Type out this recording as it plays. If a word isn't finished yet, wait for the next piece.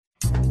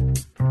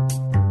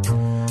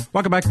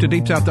Welcome back to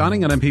Deep South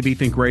Dining on MPB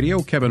Think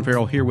Radio. Kevin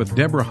Farrell here with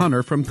Deborah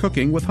Hunter from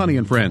Cooking with Honey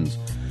and Friends.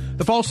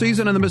 The fall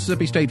season and the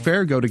Mississippi State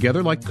Fair go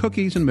together like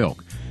cookies and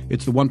milk.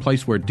 It's the one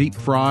place where deep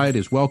fried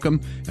is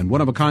welcome, and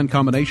one-of-a-kind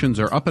combinations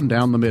are up and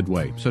down the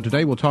midway. So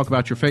today we'll talk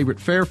about your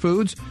favorite fair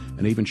foods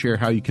and even share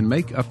how you can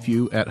make a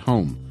few at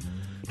home.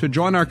 To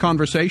join our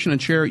conversation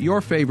and share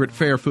your favorite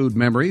fair food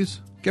memories,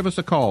 give us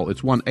a call.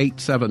 It's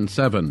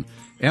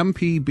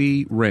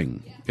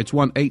 1-877-MPB-RING. It's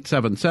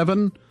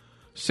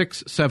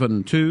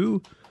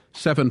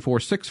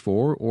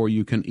 1-877-672-7464, or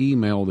you can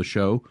email the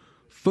show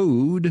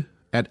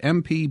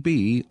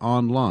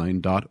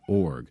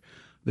food@mpbonline.org.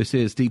 This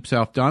is Deep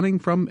South Dining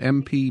from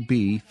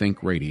MPB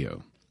Think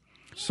Radio.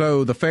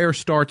 So the fair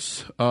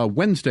starts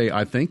Wednesday,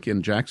 I think,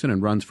 in Jackson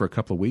and runs for a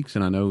couple of weeks.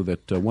 And I know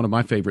that one of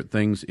my favorite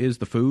things is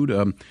the food.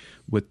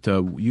 With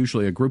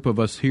usually a group of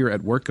us here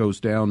at work goes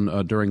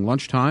down during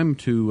lunchtime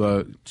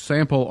to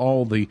sample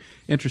all the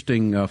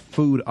interesting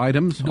food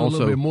items. Do a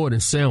little bit more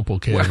than sample,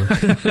 Kevin.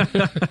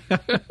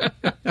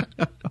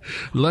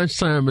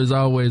 Lunchtime is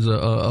always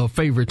a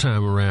favorite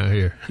time around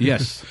here.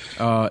 Yes.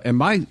 And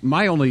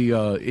my only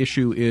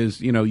issue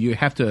is, you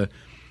have to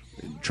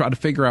try to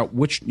figure out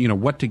what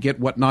to get,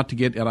 what not to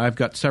get, and I've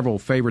got several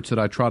favorites that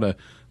I try to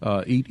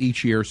eat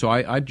each year, so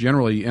I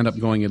generally end up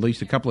going at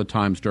least a couple of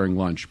times during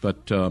lunch.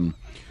 But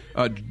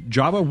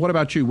Java, what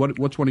about you?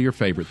 What's one of your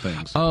favorite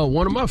things?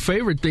 One of my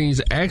favorite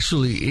things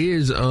actually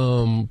is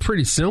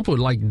pretty simple,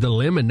 like the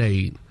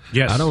lemonade.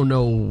 Yes. I don't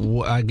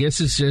know. I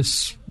guess it's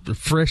just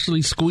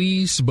freshly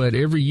squeezed, but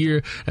every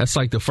year that's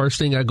like the first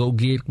thing I go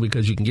get,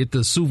 because you can get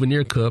the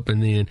souvenir cup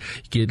and then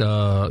get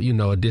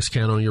a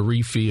discount on your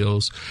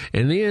refills.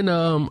 And then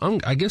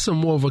I guess I'm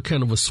more of a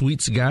kind of a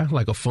sweets guy,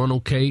 like a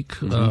funnel cake,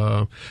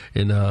 and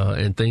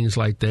things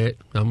like that.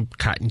 I'm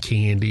cotton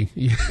candy,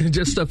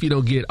 just stuff you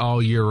don't get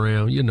all year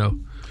round,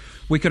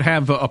 We could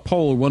have a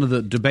poll. One of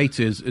the debates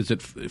is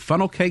it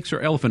funnel cakes or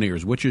elephant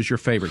ears? Which is your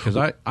favorite?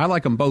 Because I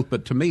like them both,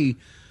 but to me,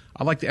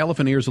 I like the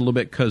elephant ears a little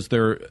bit because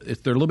they're a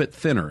little bit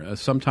thinner.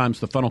 Sometimes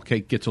the funnel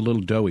cake gets a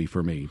little doughy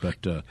for me, but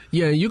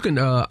yeah, you can.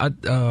 I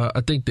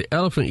think the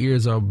elephant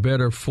ears are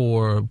better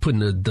for putting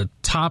the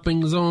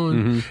toppings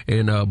on,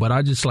 and but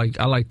I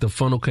like the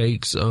funnel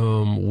cakes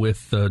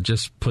with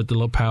just put the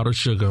little powdered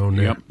sugar on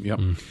there. Yep.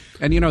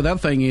 And the other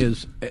thing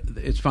is,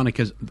 it's funny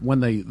because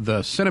when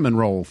the cinnamon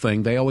roll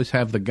thing, they always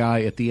have the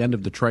guy at the end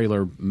of the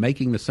trailer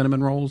making the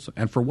cinnamon rolls,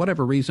 and for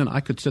whatever reason, I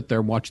could sit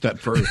there and watch that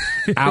for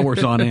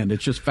hours on end.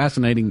 It's just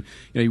fascinating.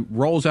 He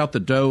rolls out the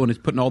dough and he's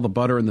putting all the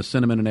butter and the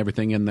cinnamon and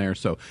everything in there.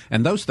 So,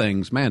 and those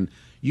things, man,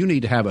 you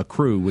need to have a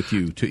crew with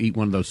you to eat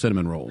one of those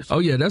cinnamon rolls. Oh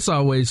yeah, that's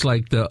always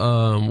like the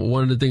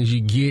one of the things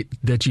you get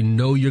that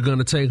you're going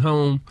to take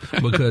home,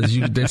 because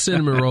that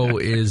cinnamon roll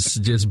is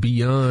just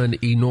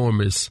beyond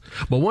enormous.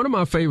 But one of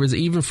my favorites,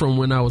 even from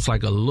when I was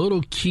like a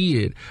little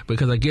kid,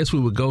 because I guess we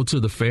would go to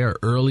the fair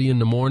early in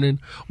the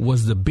morning,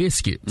 was the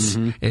biscuits,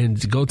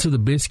 and go to the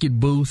biscuit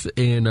booth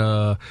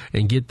and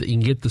get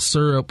the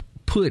syrup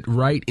put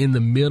right in the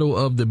middle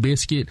of the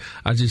biscuit.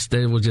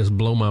 That would just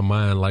blow my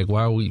mind. Like,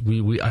 wow, we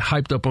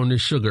hyped up on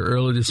this sugar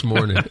early this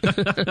morning.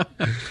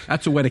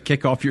 That's a way to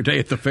kick off your day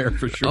at the fair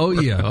for sure. Oh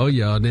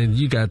yeah. And then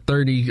you got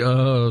 30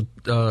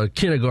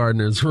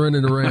 kindergartners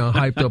running around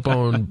hyped up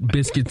on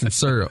biscuits and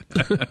syrup.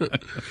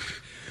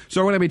 So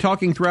we're going to be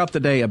talking throughout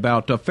the day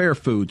about fair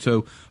food.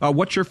 So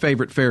what's your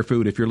favorite fair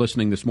food if you're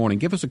listening this morning?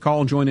 Give us a call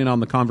and join in on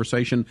the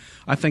conversation.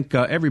 I think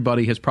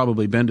everybody has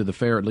probably been to the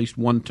fair at least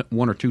one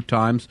or two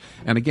times.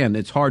 And again,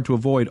 it's hard to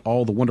avoid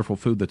all the wonderful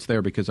food that's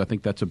there, because I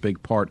think that's a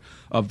big part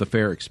of the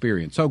fair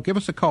experience. So give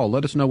us a call.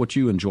 Let us know what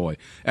you enjoy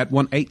at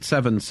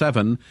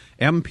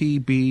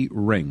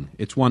 1-877-MPB-RING.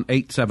 It's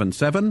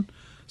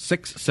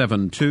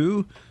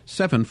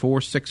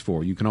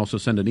 1-877-672-7464. You can also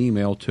send an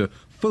email to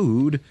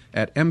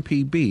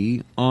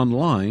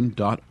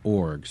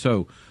food@mpbonline.org.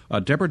 So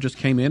Deborah just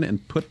came in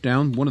and put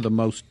down one of the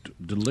most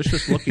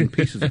delicious-looking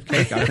pieces of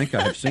cake I think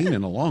I have seen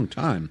in a long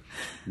time.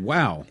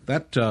 Wow.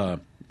 That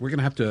we're going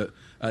to have to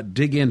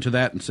dig into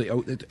that and see.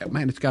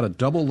 It's got a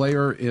double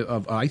layer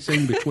of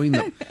icing between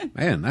them.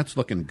 Man, that's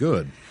looking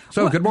good.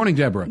 So, good morning,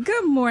 Deborah.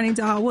 Good morning,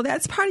 doll. Well,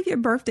 that's part of your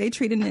birthday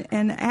treat,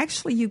 and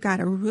actually, you got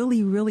a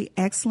really, really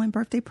excellent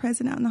birthday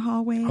present out in the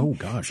hallway. Oh,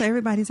 gosh. So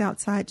everybody's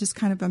outside just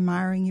kind of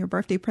admiring your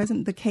birthday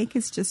present. The cake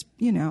is just,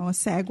 a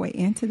segue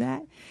into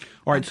that.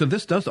 All right, so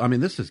this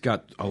has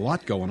got a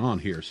lot going on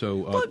here. So,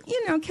 well,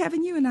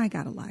 Kevin, you and I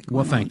got a lot going on.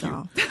 Well, thank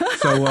you.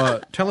 So,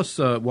 tell us,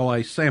 while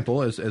I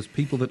sample, as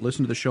people that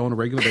listen to the show on a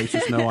regular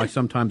basis know, I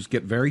sometimes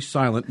get very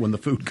silent when the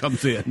food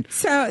comes in.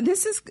 So,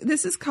 this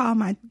is called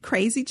my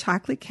crazy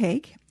chocolate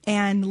cake.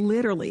 And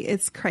literally,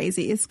 it's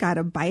crazy. It's got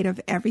a bite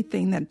of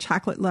everything that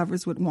chocolate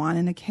lovers would want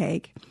in a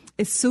cake.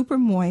 It's super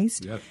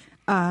moist. Yes.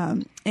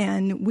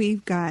 And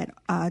we've got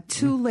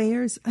 2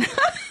 layers.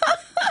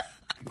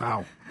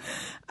 Wow.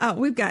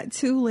 We've got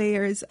 2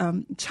 layers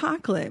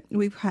chocolate.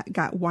 We've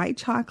got white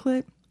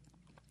chocolate,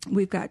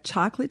 We've got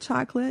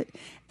chocolate,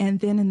 and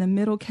then in the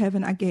middle,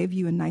 Kevin, I gave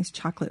you a nice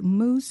chocolate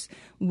mousse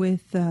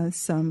with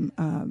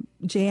some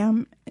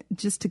jam,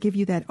 just to give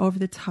you that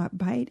over-the-top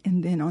bite.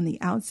 And then on the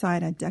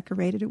outside, I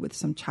decorated it with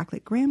some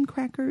chocolate graham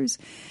crackers,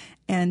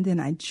 and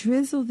then I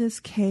drizzle this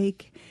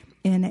cake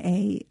in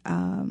a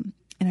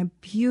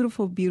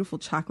beautiful, beautiful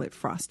chocolate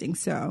frosting.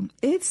 So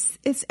it's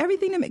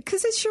everything to me,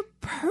 because it's your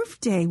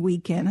birthday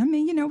weekend. I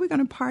mean, we're going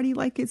to party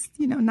like it's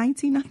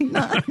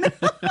 1999.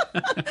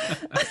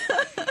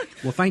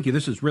 Well, thank you.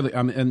 This is really,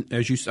 and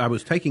I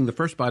was taking the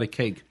first bite of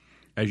cake,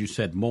 as you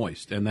said,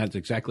 moist, and that's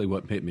exactly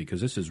what hit me,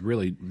 because this is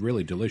really,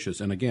 really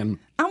delicious. And again,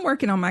 I'm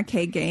working on my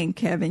cake game,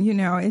 Kevin.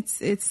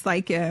 It's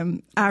like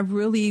I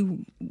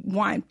really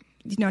want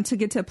to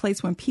get to a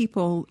place when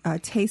people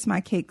taste my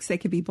cakes, they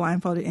could be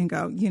blindfolded and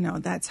go,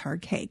 that's her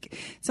cake.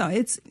 So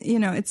it's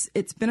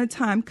been a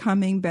time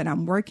coming, but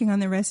I'm working on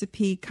the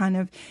recipe, kind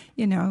of,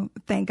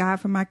 thank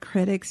God for my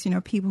critics,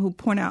 people who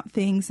point out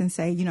things and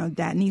say,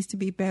 that needs to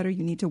be better.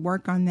 You need to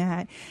work on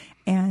that.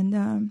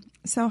 And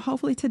so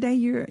hopefully today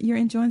you're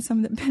enjoying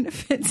some of the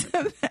benefits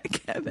of that,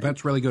 Kevin.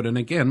 That's really good. And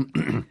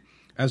again,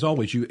 as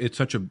always, it's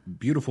such a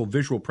beautiful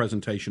visual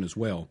presentation as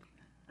well.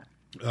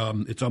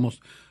 It's almost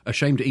a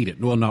shame to eat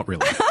it. Well, not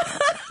really.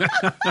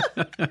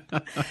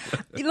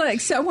 Look,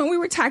 so when we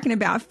were talking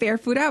about fair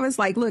food, I was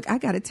like, look, I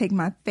got to take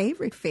my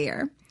favorite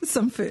fare,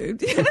 some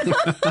food.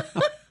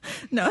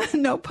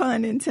 No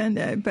pun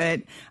intended,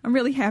 but I'm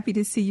really happy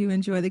to see you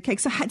enjoy the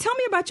cake. So tell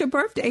me about your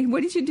birthday.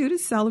 What did you do to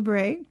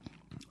celebrate?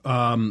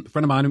 A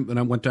friend of mine and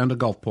I went down to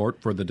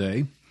Gulfport for the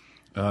day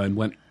and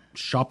went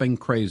shopping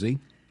crazy.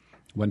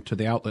 Went to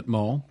the outlet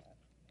mall.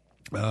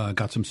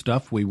 Got some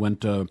stuff. We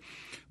went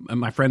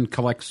my friend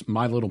collects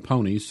My Little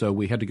Ponies, so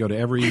we had to go to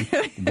every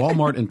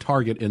Walmart and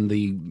Target in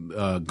the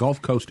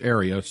Gulf Coast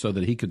area so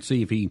that he could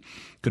see if he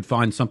could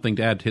find something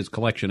to add to his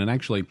collection. And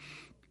actually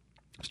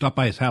stopped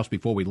by his house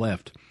before we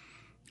left.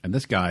 And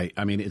this guy,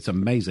 I mean, it's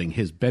amazing.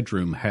 His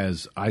bedroom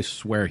has, I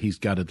swear, he's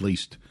got at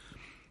least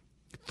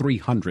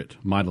 300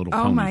 My Little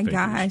Pony Oh, my figures.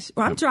 gosh.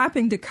 Well, I'm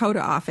dropping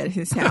Dakota off at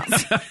his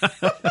house.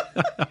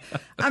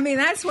 I mean,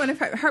 that's one of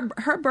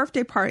her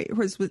birthday party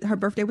her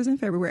birthday was in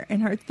February,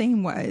 and her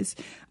theme was,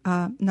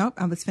 nope,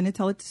 I was finna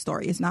tell it the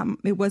story.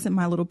 It wasn't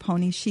My Little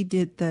Pony. She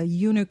did the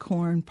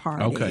unicorn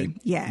party. Okay.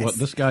 Yes. Well,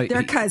 this guy,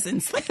 they're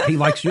cousins. He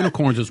likes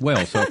unicorns as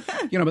well. So,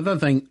 but the other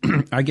thing,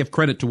 I give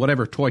credit to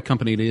whatever toy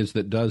company it is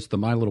that does the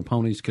My Little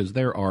Ponies, because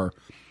there are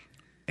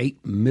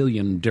 8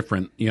 million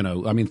different,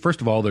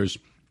 first of all, there's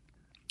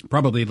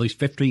probably at least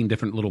 15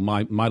 different little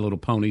My Little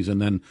Ponies,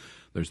 and then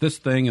there's this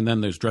thing, and then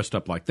there's dressed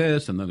up like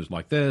this, and then there's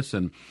like this,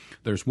 and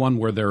there's one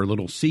where there are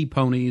little sea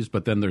ponies,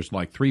 but then there's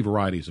like 3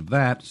 varieties of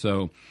that.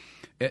 So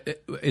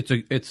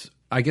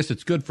I guess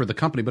it's good for the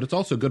company, but it's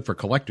also good for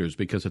collectors,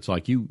 because it's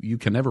like you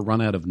can never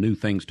run out of new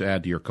things to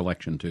add to your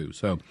collection too.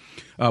 So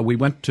we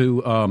went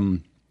to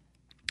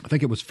I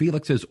think it was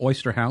Felix's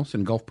Oyster House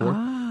in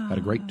Gulfport. Had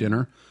a great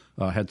dinner.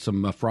 Had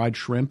some fried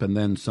shrimp, and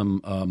then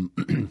some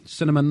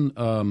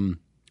cinnamon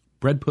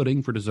bread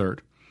pudding for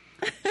dessert.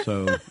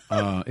 So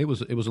it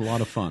was a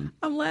lot of fun.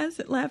 I'm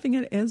laughing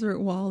at Ezra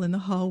Wall in the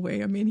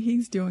hallway. I mean,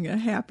 he's doing a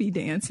happy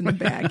dance in the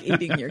back,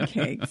 eating your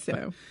cake.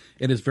 So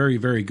it is very,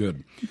 very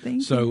good.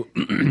 Thank you.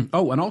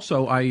 And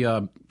also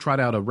I tried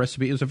out a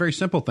recipe. It was a very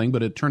simple thing,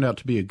 but it turned out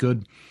to be a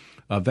good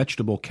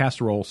vegetable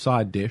casserole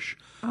side dish.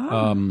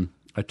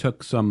 I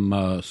took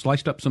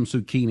sliced up some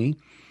zucchini,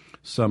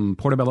 some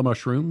portobello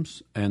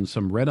mushrooms, and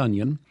some red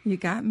onion. You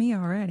got me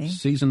already.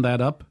 Seasoned that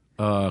up.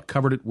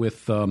 Covered it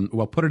with,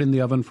 put it in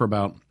the oven for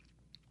about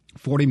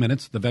 40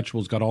 minutes. The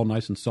vegetables got all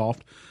nice and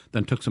soft.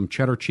 Then took some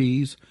cheddar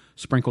cheese,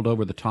 sprinkled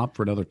over the top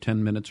for another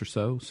 10 minutes or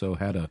so. So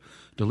had a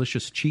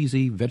delicious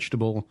cheesy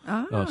vegetable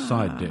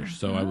side dish.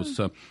 So I was,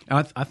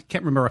 I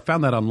can't remember, I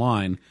found that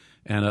online,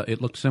 and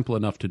it looked simple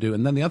enough to do.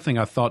 And then the other thing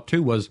I thought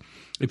too was,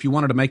 if you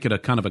wanted to make it a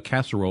kind of a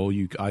casserole,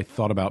 I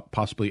thought about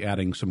possibly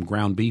adding some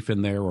ground beef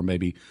in there, or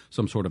maybe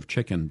some sort of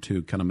chicken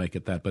to kind of make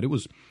it that. But it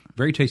was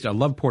very tasty. I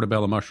love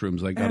portobello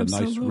mushrooms. They got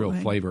Absolutely. a nice real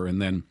flavor.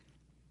 And then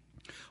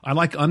I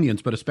like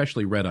onions, but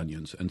especially red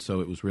onions. And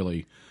so it was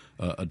really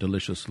a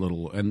delicious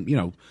little, and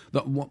the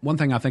one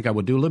thing I think I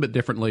would do a little bit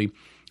differently,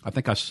 I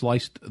think I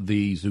sliced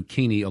the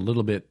zucchini a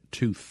little bit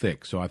too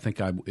thick. So I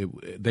think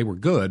they were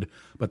good,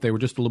 but they were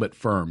just a little bit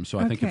firm. So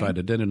I think if I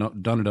had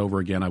done it over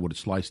again, I would have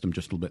sliced them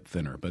just a little bit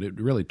thinner. But it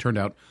really turned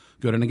out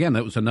good. And again,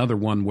 that was another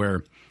one where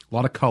a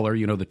lot of color,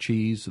 the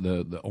cheese,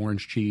 the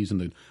orange cheese,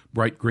 and the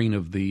bright green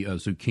of the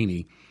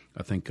zucchini,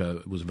 I think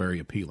was very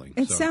appealing.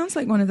 It sounds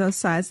like one of those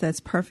sides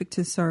that's perfect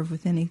to serve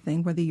with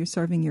anything, whether you're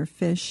serving your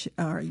fish,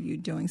 or are you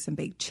doing some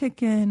baked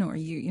chicken, or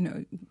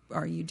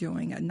are you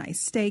doing a nice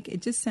steak?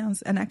 It just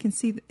sounds, and I can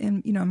see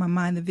in my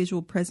mind the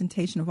visual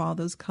presentation of all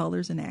those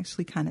colors and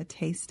actually kind of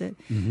taste it.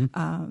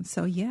 Mm-hmm.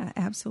 So yeah,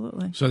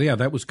 absolutely. So yeah,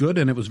 that was good,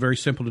 and it was very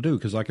simple to do,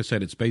 because like I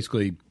said, it's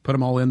basically put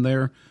them all in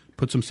there,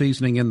 put some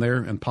seasoning in there,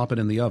 and pop it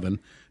in the oven.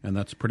 and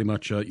that's pretty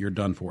much you're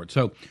done for it.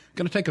 So,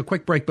 going to take a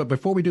quick break, but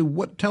before we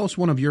do, tell us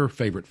one of your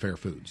favorite fair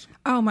foods.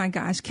 Oh my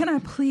gosh, can I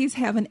please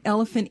have an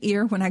elephant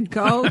ear when I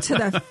go to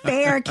the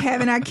fair,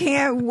 Kevin? I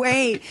can't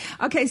wait.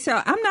 Okay,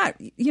 so I'm not,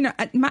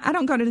 I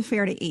don't go to the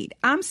fair to eat.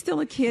 I'm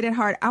still a kid at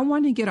heart. I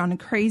want to get on a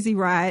crazy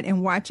ride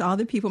and watch all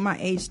the people my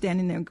age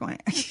standing there going,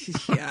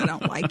 yeah, I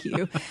don't like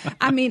you.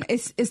 I mean,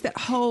 it's that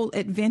whole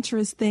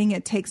adventurous thing.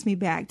 It takes me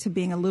back to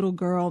being a little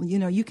girl.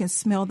 You can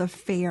smell the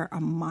fair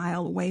a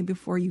mile away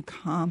before you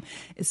come.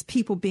 It's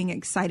people being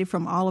excited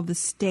from all of the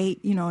state,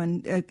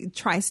 and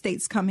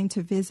tri-states coming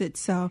to visit.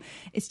 So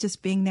it's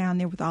just being down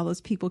there with all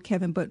those people,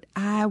 Kevin. But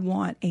I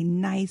want a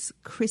nice,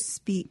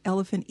 crispy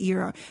elephant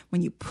ear.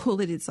 When you pull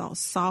it, it's all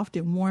soft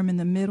and warm in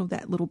the middle,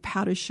 that little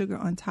powdered sugar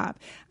on top.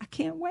 I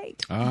can't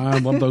wait. I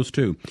love those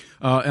too.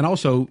 And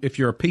also, if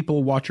you're a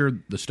people watcher,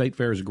 the state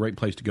fair is a great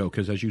place to go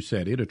because, as you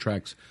said, it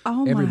attracts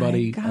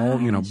everybody, all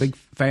big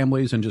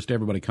families, and just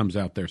everybody comes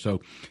out there. So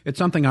it's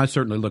something I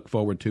certainly look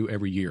forward to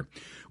every year.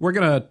 We're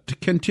going to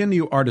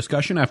continue our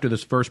discussion after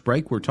this first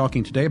break. We're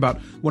talking today about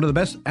one of the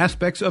best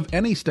aspects of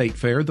any state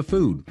fair, the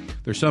food.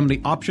 There's so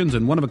many options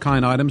and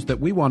one-of-a-kind items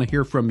that we want to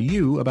hear from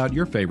you about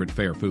your favorite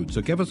fair food.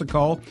 So give us a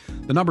call.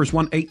 The number is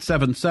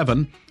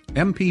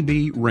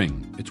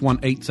 1-877-MPB-RING. It's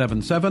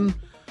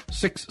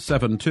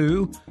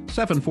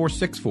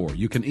 1-877-672-7464.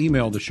 You can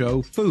email the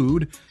show,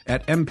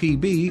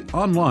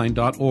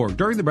 food@mpbonline.org.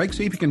 During the break,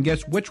 see if you can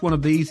guess which one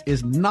of these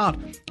is not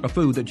a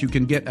food that you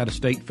can get at a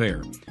state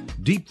fair.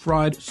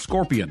 Deep-fried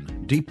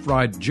scorpion,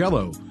 deep-fried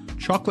Jell-O,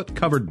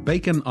 chocolate-covered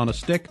bacon on a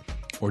stick,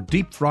 or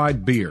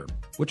deep-fried beer.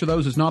 Which of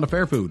those is not a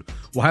fair food?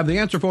 We'll have the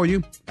answer for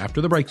you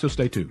after the break, so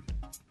stay tuned.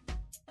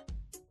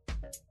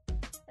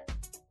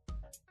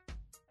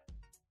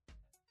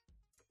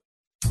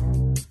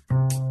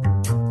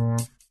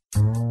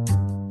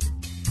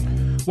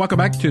 Welcome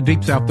back to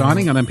Deep South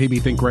Dining on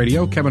MPB Think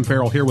Radio. Kevin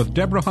Farrell here with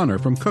Deborah Hunter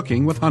from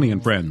Cooking with Honey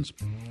and Friends.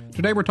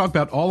 Today we're talking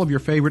about all of your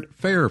favorite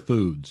fair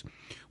foods.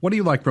 What do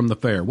you like from the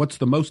fair? What's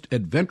the most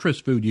adventurous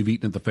food you've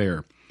eaten at the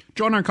fair?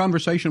 Join our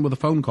conversation with a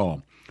phone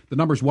call. The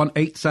number's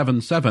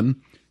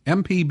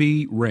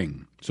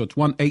 1-877-MPB-RING. So it's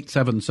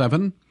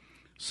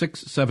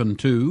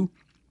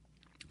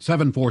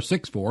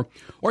 1-877-672-7464.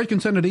 Or you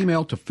can send an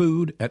email to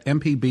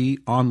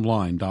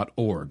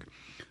food@mpbonline.org.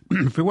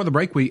 Before the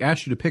break, we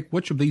asked you to pick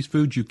which of these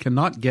foods you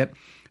cannot get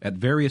at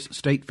various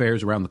state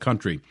fairs around the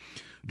country.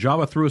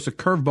 Java threw us a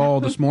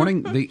curveball this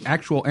morning. The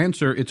actual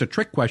answer, it's a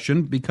trick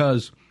question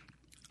because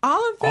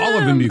all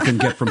of them you can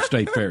get from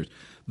state fairs.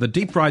 The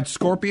deep-fried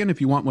scorpion, if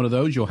you want one of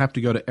those, you'll have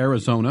to go to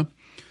Arizona.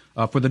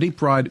 For the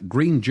deep-fried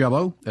green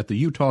Jell-O at the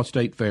Utah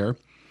State Fair.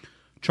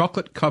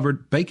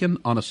 Chocolate-covered bacon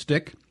on a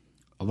stick.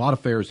 A lot of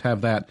fairs have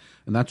that,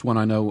 and that's one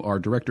I know our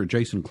director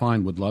Jason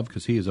Klein would love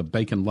because he is a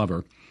bacon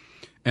lover.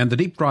 And the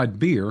deep-fried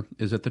beer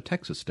is at the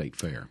Texas State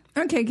Fair.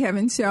 Okay,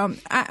 Kevin. So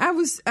I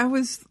was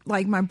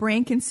like, my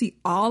brain can see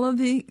all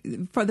of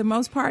for the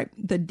most part,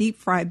 the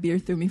deep-fried beer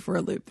threw me for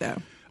a loop,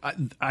 though.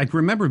 I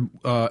remember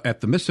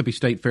at the Mississippi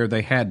State Fair,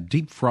 they had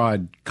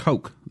deep-fried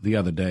Coke the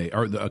other day,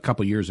 or a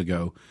couple of years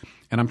ago.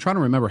 And I'm trying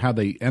to remember how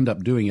they end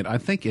up doing it. I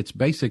think it's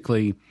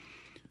basically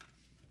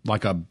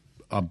like a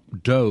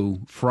dough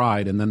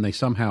fried, and then they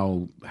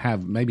somehow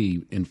have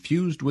maybe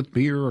infused with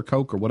beer or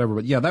Coke or whatever.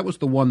 But yeah, that was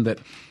the one that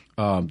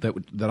I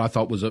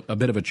thought was a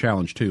bit of a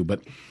challenge too.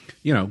 But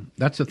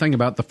that's the thing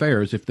about the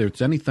fairs. If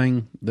there's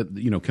anything that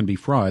can be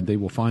fried, they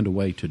will find a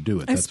way to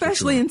do it.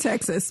 Especially in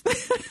Texas.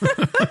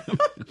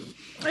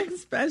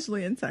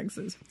 Especially in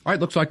Texas. All right,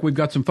 looks like we've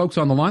got some folks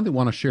on the line that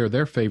want to share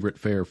their favorite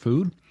fair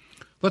food.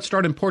 Let's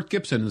start in Port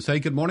Gibson and say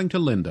good morning to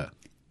Linda.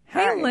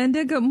 Hey, Hi.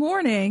 Linda, good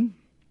morning.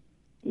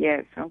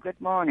 Yes, good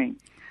morning.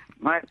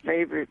 My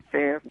favorite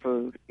fair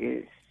food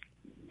is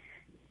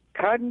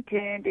cotton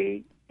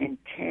candy and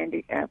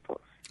candy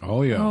apples.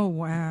 Oh, yeah. Oh,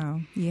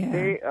 wow. Yeah.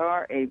 They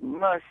are a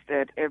must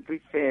at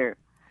every fair.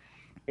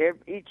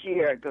 Each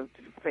year I go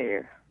to the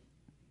fair.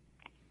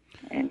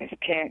 And it's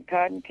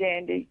cotton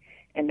candy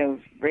and those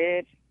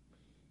red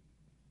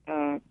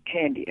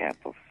candy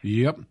apples.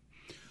 Yep.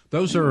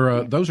 Those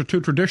are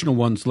two traditional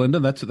ones, Linda.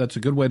 That's a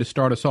good way to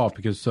start us off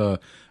because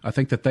I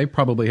think that they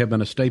probably have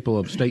been a staple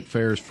of state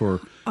fairs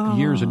for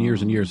years and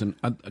years and years. And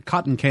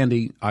cotton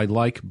candy I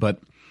like, but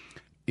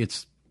I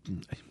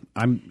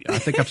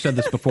think I've said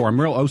this before. I'm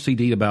real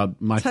OCD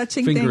about my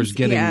touching fingers things,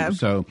 getting yeah.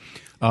 so.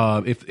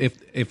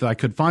 If I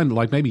could find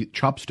like maybe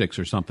chopsticks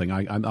or something,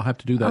 I'll have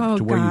to do that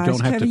to where you don't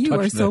have Kevin, to touch. You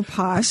are so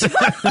posh.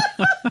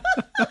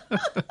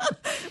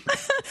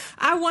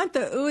 I want the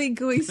ooey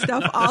gooey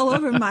stuff all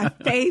over my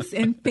face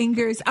and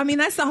fingers. I mean,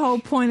 that's the whole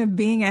point of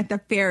being at the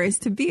fair is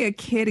to be a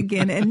kid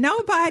again. And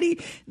nobody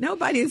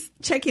is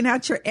checking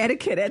out your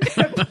etiquette at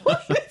that point.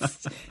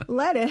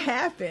 Let it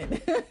happen.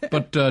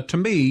 But to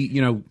me,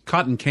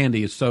 cotton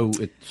candy is so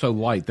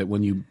light that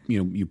when you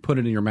put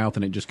it in your mouth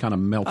and it just kind of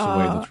melts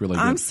away. That's really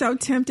good. I'm so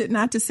tempted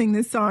not to sing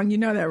this song. You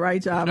know that,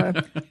 right,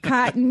 Java?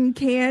 Cotton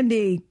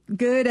candy,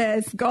 good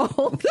as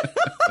gold.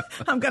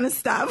 I'm going to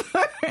stop.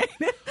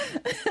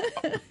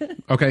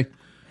 Okay.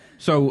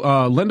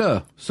 So,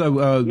 Linda,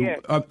 Yes.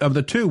 of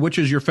the two, which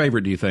is your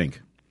favorite, do you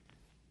think?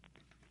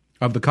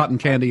 Of the cotton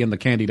candy and the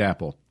candied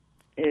apple.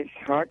 It's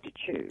hard to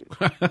choose.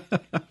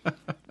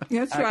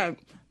 That's right.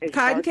 It's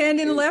Cotton hard to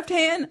candy in the choose. left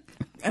hand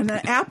and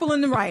the apple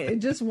in the right. It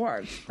just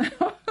works.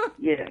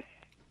 Yes.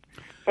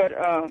 But,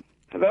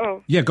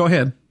 hello? Yeah, go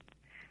ahead.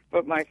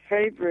 But my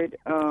favorite,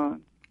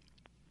 well,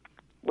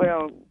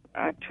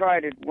 I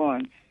tried it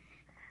once,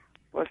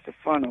 was the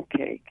funnel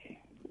cake.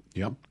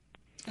 Yep.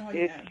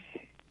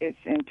 It's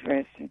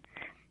interesting.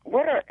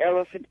 What are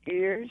elephant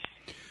ears?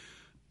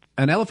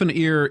 An elephant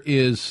ear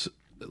is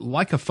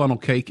like a funnel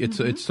cake. It's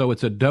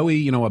a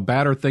doughy, a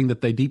batter thing that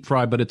they deep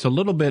fry, but it's a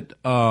little bit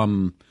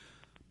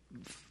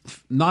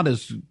not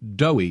as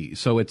doughy.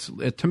 So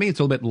to me it's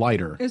a little bit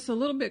lighter. It's a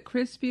little bit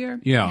crispier.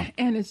 Yeah.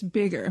 And it's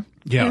bigger.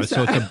 Yeah, And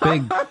so it's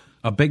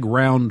a big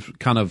round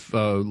kind of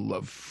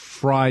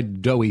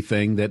fried doughy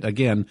thing that,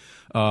 again,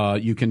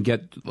 you can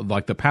get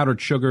like the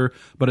powdered sugar.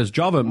 But as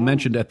Java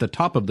mentioned at the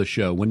top of the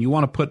show, when you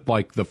want to put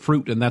like the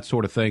fruit and that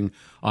sort of thing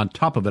on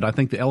top of it, I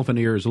think the elephant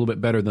ear is a little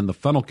bit better than the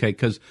funnel cake,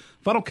 because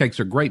funnel cakes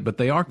are great, but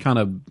they are kind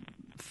of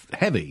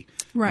heavy.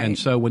 Right. And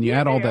so when you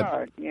add all they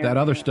are. Yeah, that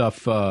other yeah.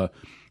 stuff,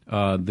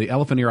 the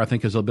elephant ear, I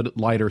think, is a bit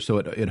lighter, so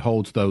it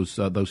holds those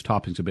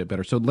toppings a bit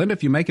better. So, Linda,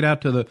 if you make it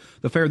out to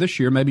the fair this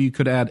year, maybe you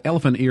could add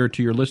elephant ear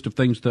to your list of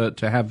things to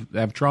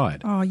have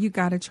tried. Oh, you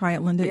got to try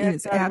it, Linda. It Yes,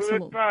 is I absolutely.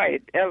 would try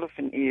it.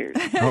 Elephant ears.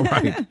 All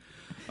right.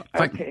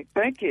 Okay,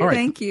 thank you. All right.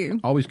 Thank you.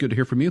 Always good to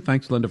hear from you.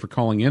 Thanks, Linda, for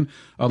calling in.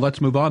 Let's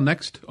move on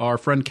next. Our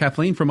friend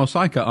Kathleen from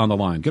Osaka on the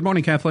line. Good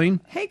morning, Kathleen.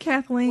 Hey,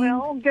 Kathleen.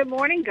 Well, good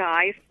morning,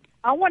 guys.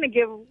 I want to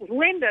give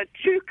Linda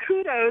 2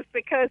 kudos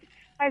because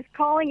I was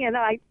calling and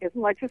as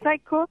much as I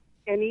cook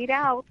and eat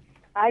out,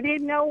 I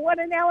didn't know what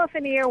an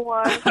elephant ear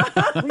was.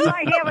 We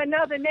might have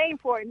another name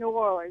for it in New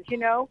Orleans, We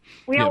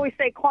Yeah. always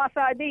say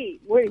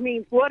cross-ID, which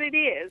means what it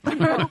is.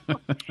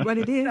 what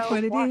it is, So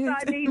what it is.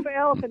 cross-ID for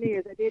elephant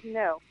ears, I didn't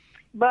know.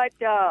 But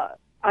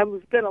I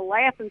was going to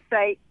laugh and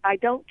say I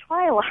don't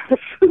try a lot of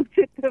foods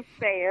at the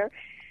fair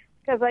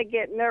because I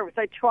get nervous.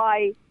 I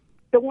try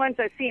the ones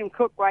I see them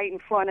cook right in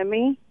front of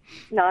me.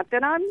 Not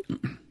that I'm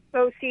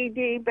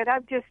OCD, but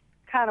I'm just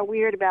kind of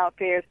weird about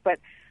fairs. But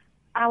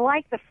I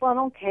like the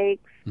funnel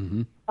cakes.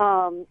 Mm-hmm.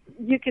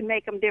 You can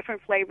make them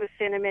different flavors,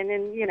 cinnamon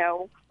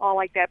and, all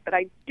like that. But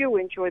I do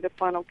enjoy the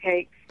funnel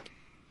cakes.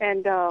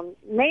 And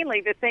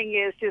mainly the thing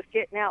is just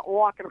getting out and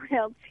walking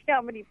around, see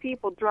how many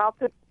people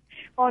drop it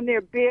on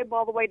their bib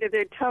all the way to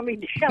their tummy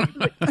down to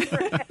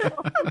the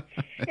ground.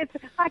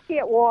 I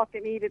can't walk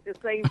and eat at the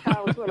same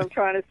time is what I'm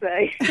trying to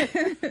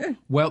say.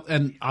 Well,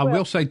 and I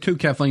will say, too,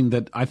 Kathleen,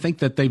 that I think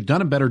that they've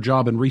done a better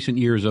job in recent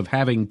years of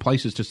having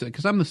places to sit,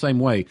 because I'm the same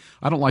way.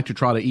 I don't like to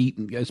try to eat,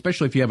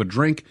 especially if you have a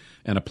drink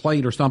and a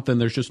plate or something.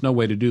 There's just no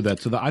way to do that.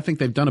 So I think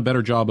they've done a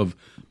better job of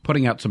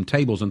putting out some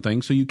tables and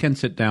things so you can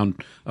sit down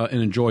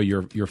and enjoy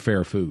your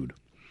fair food.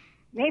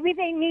 Maybe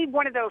they need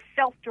one of those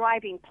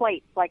self-driving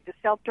plates, like the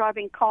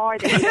self-driving car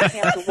that you don't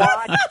have to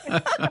watch.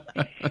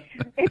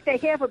 If they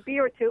have a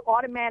beer or two,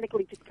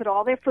 automatically just put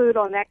all their food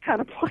on that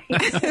kind of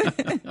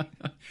plate.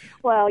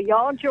 Well,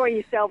 y'all enjoy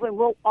yourself, and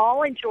we'll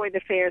all enjoy the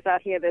fairs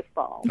out here this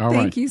fall. All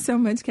Thank right. you so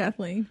much,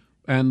 Kathleen.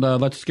 And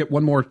let's get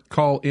one more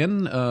call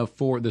in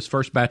for this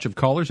first batch of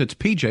callers. It's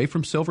PJ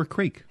from Silver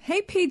Creek.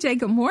 Hey, PJ,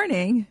 good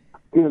morning.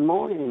 Good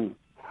morning.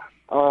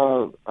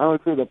 I would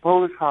say the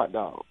Polish hot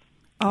dog.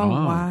 Oh,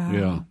 Ah,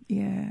 wow.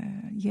 yeah.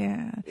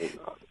 Yeah.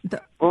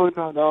 Polish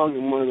hot dog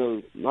and one of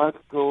those nice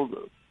cold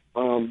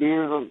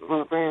beers on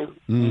the fan.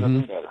 Mm-hmm.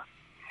 Nothing better.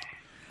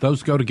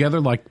 Those go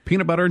together like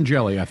peanut butter and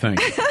jelly, I think.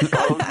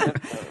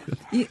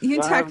 You Have a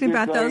talked good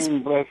about day those.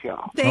 and bless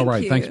y'all. Thank All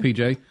right. you. Thanks,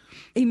 PJ.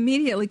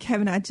 Immediately,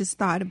 Kevin, I just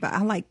thought about,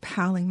 I like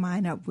piling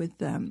mine up with,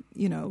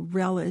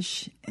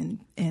 relish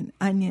and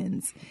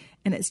onions.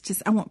 And it's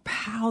just, I want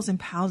piles and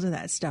piles of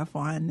that stuff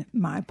on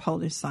my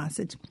Polish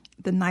sausage,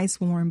 the nice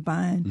warm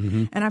bun.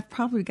 Mm-hmm. And I've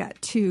probably got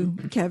 2,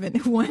 Kevin,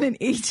 one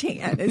in each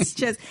hand. It's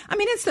just,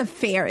 it's the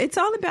fair. It's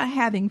all about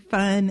having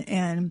fun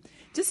and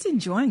just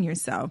enjoying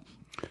yourself.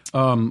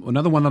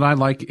 Another one that I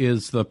like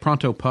is the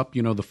Pronto Pup,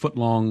 the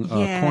foot-long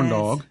Yes. corn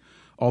dog.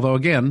 Although,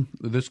 again,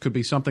 this could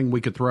be something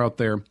we could throw out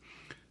there.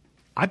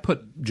 I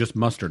put just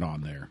mustard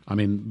on there.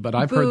 But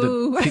I've heard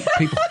Boo.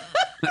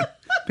 that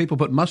people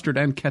put mustard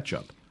and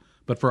ketchup.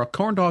 But for a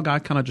corn dog, I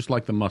kind of just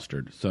like the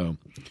mustard. So,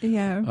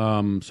 Yeah.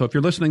 so if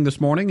you're listening this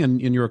morning and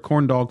you're a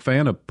corn dog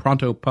fan, a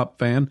Pronto Pup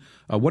fan,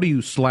 what do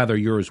you slather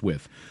yours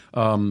with?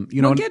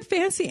 Get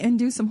fancy and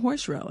do some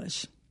horse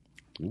relish.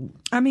 Ooh.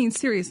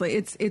 Seriously,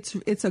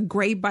 it's a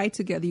great bite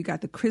together. You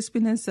got the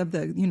crispiness of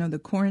the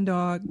corn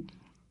dog,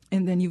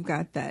 and then you've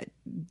got that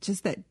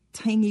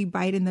tangy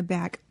bite in the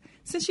back.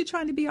 Since you're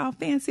trying to be all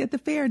fancy at the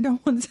fair and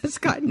don't want to touch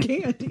cotton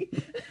candy.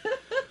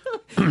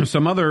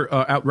 Some other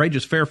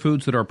outrageous fair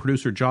foods that our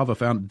producer Java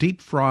found: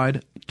 deep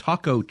fried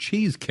taco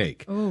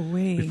cheesecake. Oh,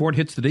 wait. Before it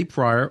hits the deep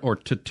fryer, or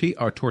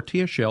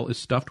tortilla shell is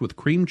stuffed with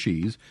cream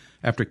cheese.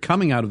 After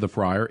coming out of the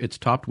fryer, it's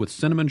topped with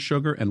cinnamon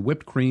sugar and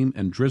whipped cream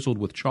and drizzled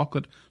with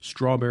chocolate,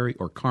 strawberry,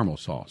 or caramel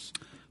sauce.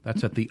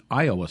 That's at the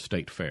Iowa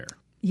State Fair.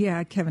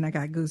 Yeah, Kevin, I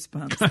got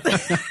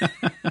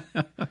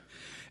goosebumps.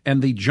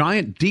 And the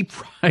giant deep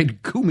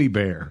fried gummy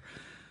bear.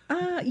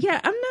 Yeah,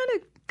 I'm not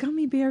a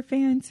gummy bear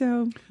fan,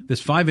 so.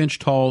 This 5-inch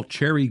tall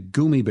cherry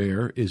gummy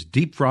bear is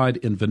deep fried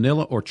in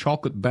vanilla or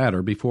chocolate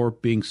batter before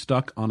being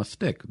stuck on a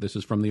stick. This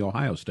is from the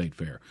Ohio State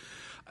Fair.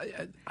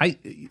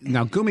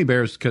 Now, gummy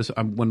bears, because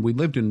when we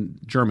lived in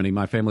Germany,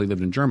 my family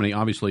lived in Germany,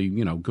 obviously,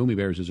 gummy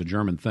bears is a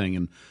German thing,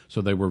 and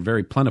so they were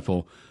very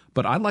plentiful.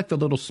 But I like the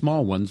little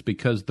small ones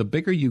because the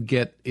bigger you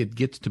get, it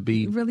gets to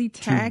be really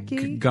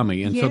tacky,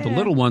 gummy. And so the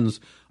little ones,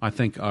 I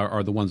think,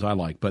 are the ones I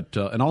like. But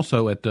and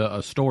also at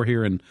a store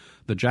here in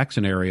the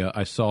Jackson area,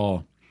 I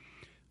saw,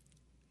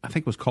 I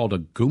think it was called a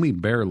gummy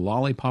bear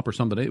lollipop or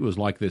something. It was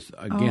like this,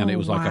 again, it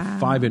was like a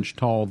 5-inch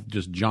tall,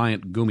 just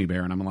giant gummy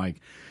bear. And I'm like,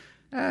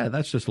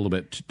 that's just a little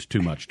bit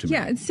too much to me.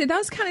 Yeah, so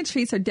those kind of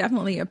treats are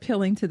definitely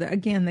appealing to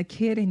the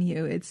kid in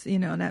you. It's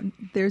that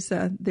there's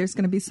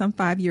going to be some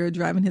 5-year-old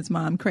driving his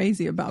mom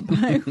crazy about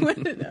buying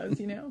one of those.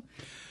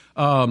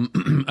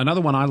 Another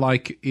one I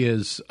like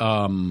is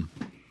I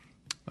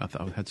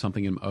thought I had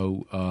something in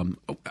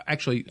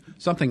actually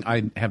something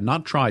I have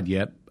not tried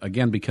yet.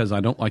 Again, because I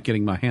don't like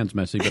getting my hands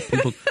messy, but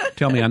people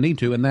tell me I need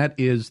to, and that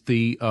is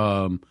the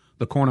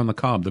corn on the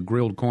cob, the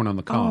grilled corn on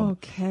the cob. Oh,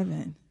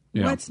 Kevin.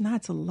 Yeah. What's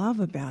not to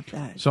love about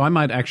that? So I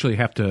might actually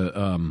have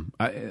to,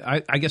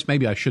 I guess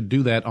maybe I should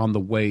do that on the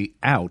way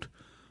out,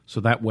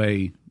 so that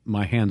way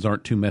my hands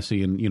aren't too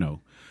messy and,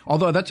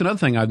 Although that's another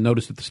thing I've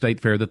noticed at the State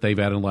Fair that they've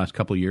added in the last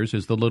couple of years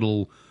is the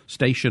little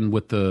station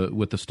with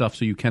the stuff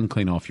so you can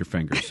clean off your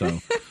fingers. So,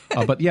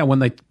 but yeah, when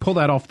they pull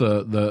that off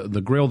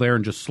the grill there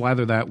and just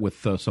slather that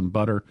with some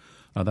butter,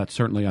 that's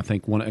certainly, I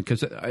think, one,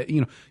 because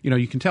you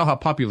can tell how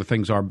popular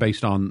things are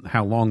based on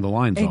how long the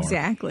lines are.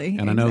 Exactly.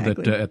 And I know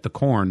that at the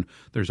corn,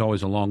 there's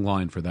always a long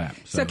line for that.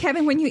 So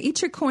Kevin, when you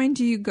eat your corn,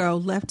 do you go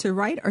left to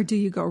right or do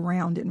you go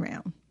round and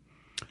round?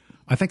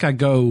 I think I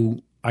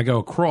go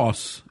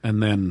across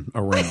and then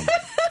around.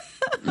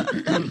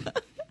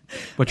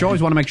 But you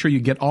always want to make sure you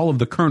get all of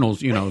the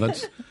kernels. You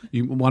want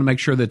to make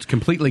sure that's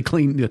completely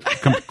clean.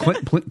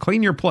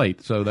 Clean your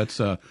plate. So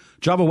that's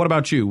Java. What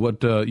about you?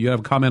 What you have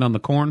a comment on the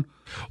corn?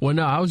 Well,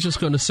 no, I was just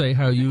going to say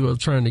how you are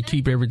trying to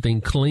keep everything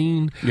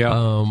clean.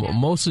 Yeah.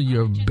 Most of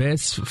your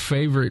best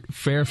favorite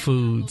fair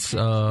foods,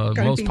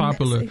 most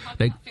popular,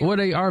 they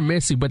are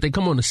messy, but they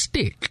come on a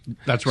stick.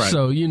 That's right.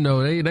 So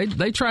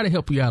they try to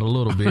help you out a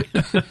little bit.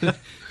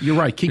 You're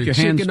right. Keep your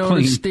hands chicken clean. on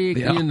a stick,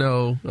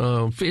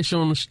 fish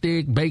on a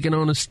stick, bacon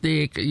on a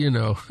stick,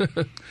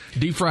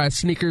 deep fried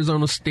Snickers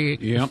on a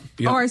stick. Yep.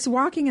 Or it's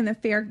walking in the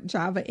fair,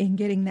 Java, and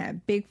getting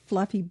that big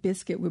fluffy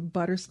biscuit with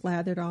butter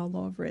slathered all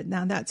over it.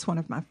 Now that's one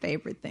of my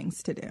favorite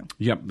things to do.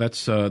 Yep, that's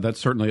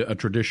certainly a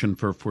tradition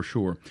for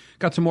sure.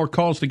 Got some more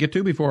calls to get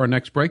to before our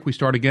next break. We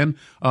start again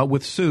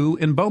with Sue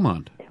in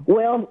Beaumont.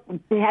 Well,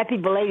 happy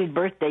belated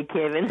birthday,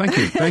 Kevin.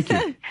 Thank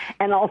you.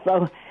 And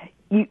also,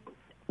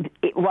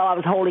 while I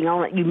was holding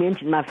on it, you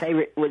mentioned my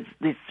favorite was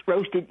this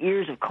roasted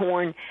ears of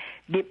corn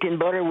dipped in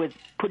butter and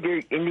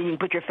then you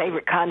put your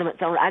favorite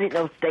condiments on it. I didn't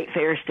know State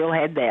Fair still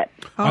had that.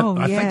 Oh,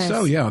 I yes. think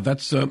so. Yeah,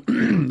 that's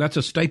that's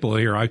a staple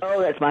here.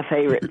 That's my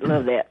favorite.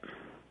 Love that.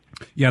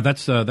 Yeah,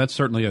 that's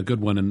certainly a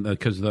good one, and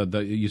because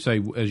you say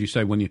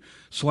when you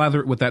slather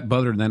it with that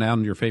butter and then add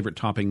on your favorite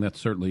topping, that's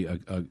certainly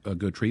a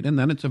good treat. And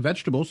then it's a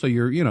vegetable, so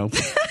you're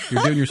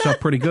doing yourself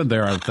pretty good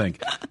there, I would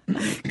think.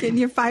 Getting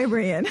your fiber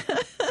in.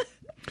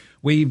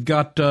 We've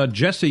got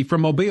Jesse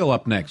from Mobile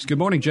up next. Good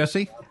morning,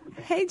 Jesse.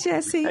 Hey,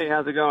 Jesse. Hey,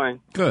 how's it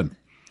going? Good.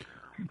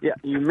 Yeah,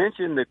 you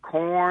mentioned the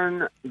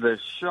corn. The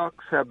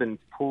shucks have been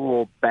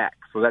pulled back,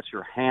 so that's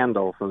your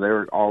handle, so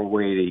they're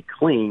already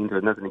clean.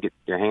 There's nothing to get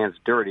your hands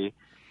dirty.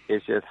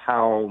 It's just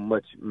how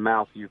much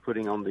mouth you're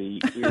putting on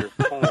the ear of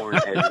corn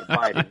as you're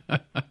biting.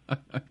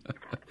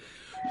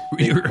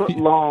 The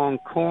foot-long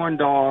corn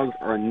dogs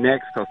are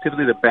next, because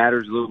typically the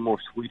batter's a little more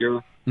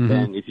sweeter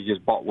than if you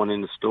just bought one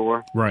in the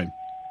store. Right.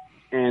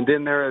 And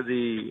then there are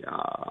the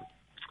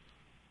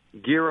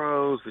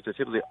gyros, which are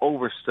typically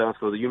overstuffed,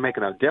 so you're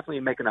definitely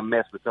making a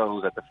mess with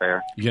those at the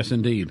fair. Yes,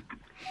 indeed.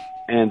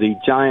 And the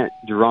giant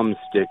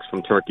drumsticks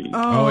from turkey.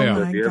 Oh yeah.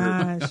 So if you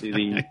ever see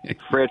the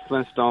Fred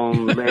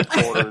Flintstone leg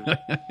quarters.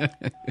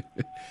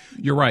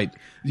 You're right.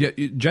 Yeah,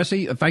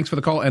 Jesse, thanks for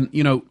the call. And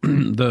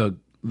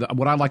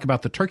what I like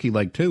about the turkey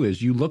leg too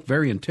is you look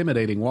very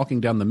intimidating walking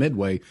down the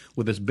midway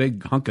with this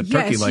big hunk of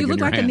turkey leg in your hand. Yes, you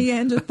look like a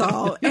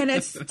Neanderthal, and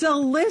it's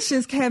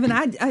delicious, Kevin.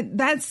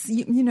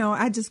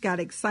 I just got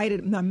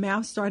excited. My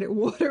mouth started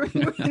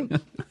watering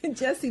when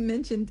Jesse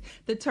mentioned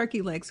the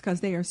turkey legs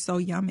because they are so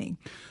yummy.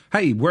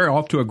 Hey, we're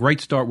off to a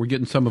great start. We're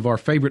getting some of our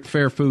favorite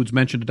fair foods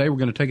mentioned today. We're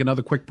going to take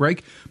another quick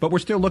break, but we're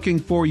still looking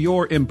for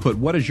your input.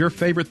 What is your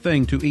favorite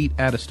thing to eat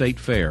at a state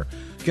fair?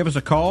 Give us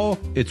a call.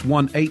 It's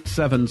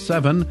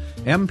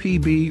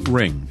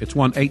 1-877-MPB-RING. It's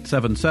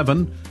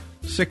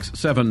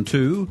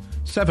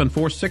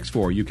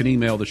 1-877-672-7464. You can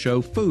email the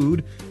show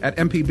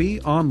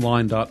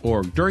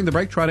food@mpbonline.org. During the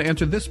break, try to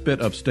answer this bit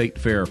of state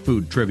fair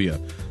food trivia.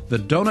 The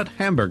donut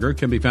hamburger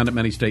can be found at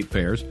many state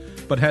fairs,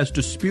 but has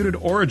disputed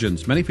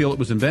origins. Many feel it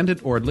was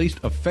invented or at least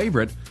a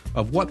favorite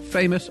of what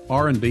famous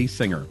R&B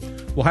singer?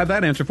 We'll have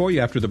that answer for you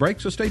after the break,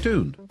 so stay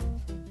tuned.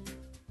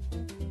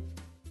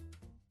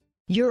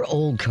 Your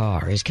old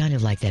car is kind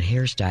of like that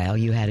hairstyle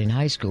you had in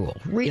high school.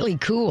 Really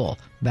cool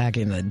back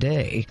in the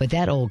day. But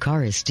that old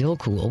car is still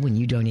cool when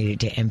you donate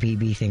it to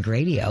MPB Think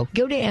Radio.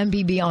 Go to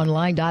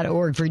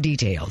mpbonline.org for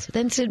details.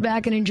 Then sit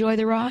back and enjoy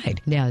the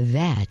ride. Now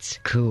that's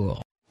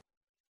cool.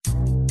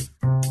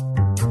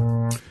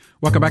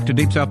 Welcome back to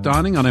Deep South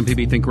Dining on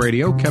MPB Think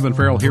Radio. Kevin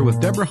Farrell here with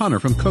Deborah Hunter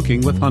from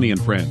Cooking with Honey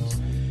and Friends.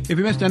 If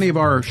you missed any of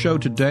our show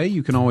today,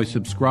 you can always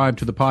subscribe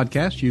to the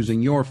podcast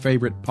using your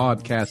favorite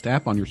podcast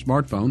app on your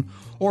smartphone,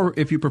 or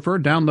if you prefer,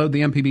 download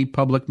the MPB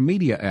Public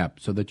Media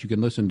app so that you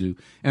can listen to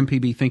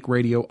MPB Think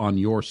Radio on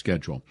your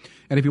schedule.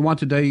 And if you want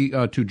today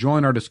to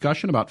join our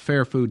discussion about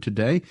fair food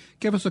today,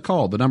 give us a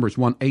call. The number is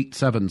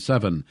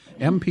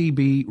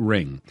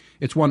 1-877-MPB-RING.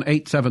 It's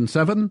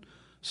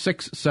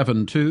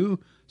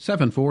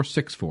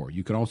 1-877-672-7464.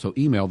 You can also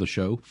email the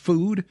show,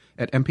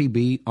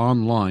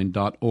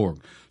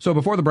 food@mpbonline.org. So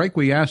before the break,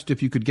 we asked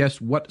if you could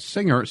guess what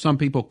singer some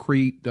people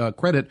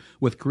credit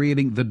with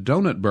creating the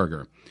donut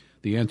burger.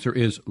 The answer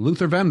is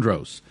Luther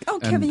Vandross. Oh,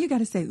 Kevin, you got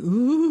to say,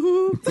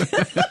 ooh.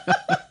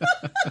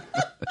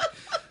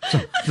 So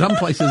some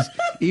places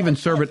even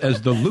serve it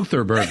as the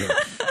Luther burger.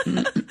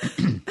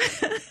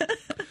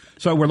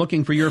 So we're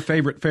looking for your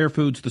favorite fair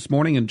foods this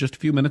morning. In just a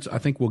few minutes, I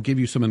think we'll give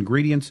you some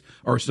ingredients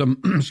or some,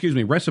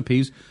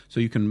 recipes so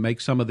you can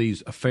make some of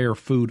these fair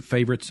food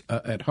favorites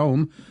at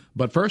home.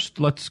 But first,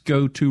 let's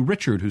go to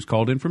Richard, who's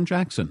called in from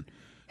Jackson.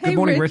 Hey, good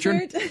morning,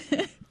 Richard.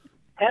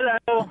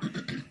 Hello.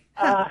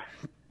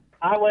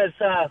 I was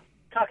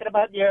talking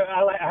about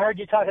I heard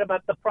you talking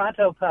about the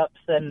Pronto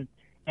Pups, and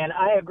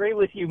I agree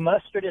with you.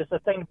 Mustard is the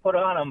thing to put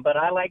on them, but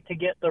I like to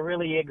get the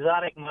really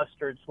exotic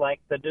mustards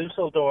like the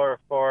Dusseldorf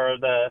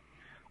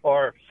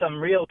or some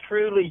real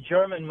truly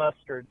German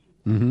mustards,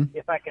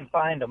 if I can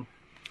find them.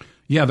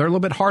 Yeah, they're a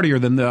little bit heartier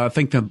than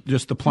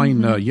just the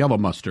plain yellow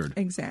mustard.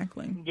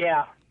 Exactly.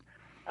 Yeah.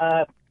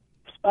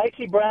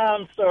 Spicy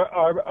browns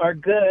are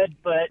good,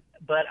 but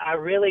I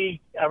really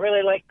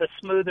like the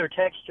smoother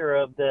texture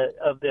of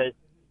the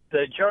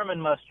German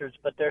mustards,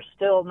 but they're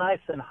still nice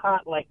and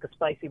hot like the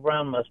spicy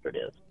brown mustard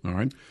is. All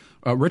right,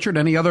 Richard.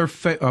 Any other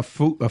fair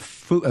food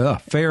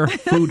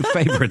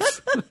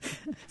favorites?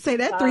 Say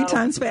that 3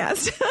 times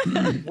fast.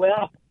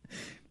 Well,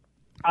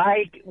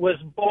 I was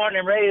born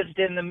and raised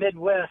in the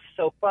Midwest,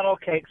 so funnel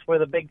cakes were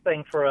the big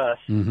thing for us.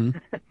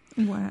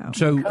 Wow.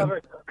 So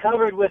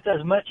covered with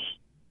as much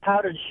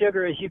powdered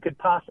sugar as you could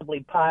possibly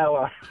pile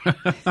on.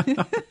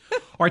 All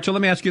right, so let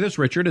me ask you this,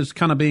 Richard, as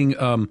kind of being,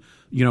 from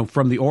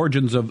the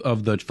origins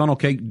of the funnel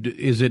cake,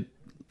 is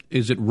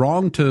it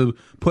wrong to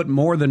put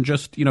more than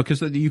just,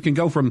 because you can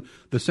go from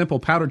the simple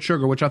powdered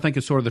sugar, which I think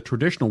is sort of the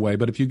traditional way,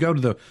 but if you go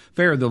to the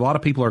fair, a lot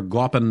of people are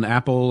glopping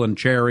apple and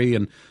cherry,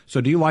 and so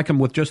do you like them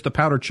with just the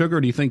powdered sugar,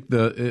 or do you think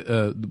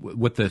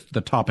with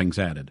the toppings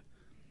added?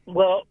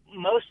 Well,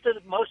 most of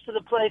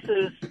the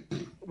places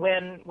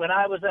when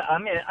I was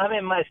I'm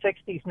in my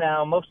 60s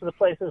now. Most of the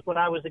places when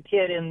I was a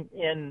kid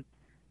in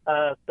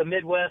the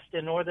Midwest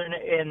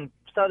in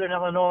southern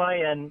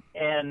Illinois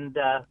and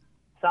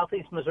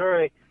southeast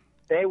Missouri,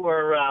 they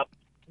were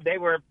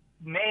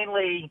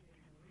mainly,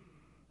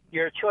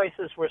 your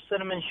choices were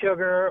cinnamon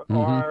sugar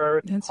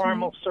or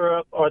caramel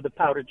syrup or the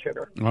powdered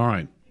sugar. All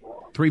right,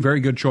 3 very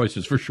good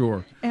choices for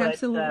sure.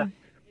 Absolutely.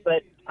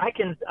 But I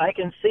can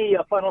see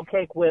a funnel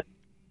cake with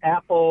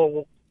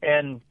apple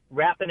and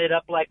wrapping it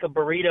up like a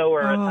burrito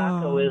or a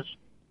taco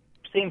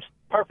seems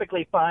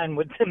perfectly fine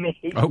with me.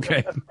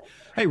 Okay.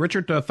 Hey,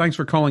 Richard, thanks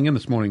for calling in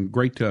this morning.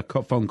 Great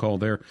phone call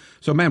there.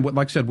 So, man,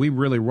 like I said, we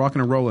really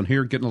rocking and rolling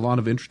here, getting a lot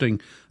of interesting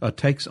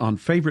takes on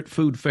favorite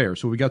food fare.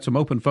 So we got some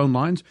open phone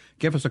lines.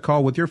 Give us a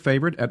call with your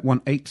favorite at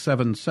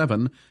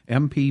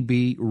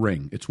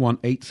 1-877-MPB-RING. It's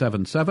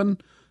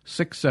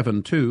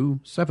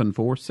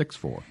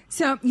 1-877-672-7464.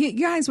 So you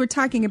guys were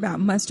talking about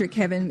mustard,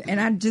 Kevin,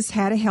 and I just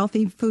had a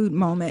healthy food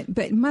moment.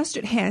 But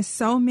mustard has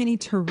so many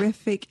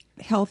terrific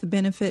health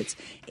benefits.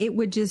 It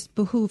would just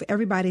behoove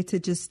everybody to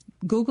just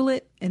Google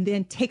it and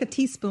then take a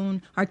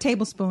teaspoon or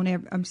tablespoon. A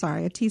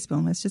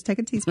teaspoon. Let's just take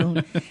a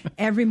teaspoon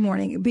every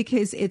morning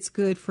because it's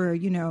good for,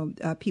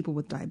 people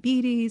with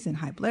diabetes and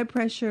high blood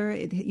pressure.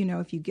 If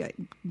you get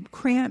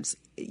cramps,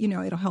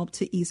 it'll help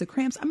to ease the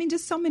cramps. I mean,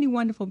 just so many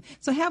wonderful.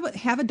 So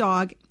have a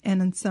dog and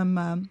then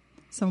some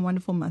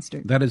wonderful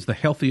mustard. That is the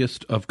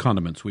healthiest of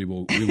condiments. We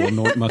will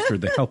note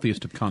mustard the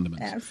healthiest of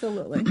condiments.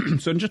 Absolutely.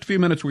 So in just a few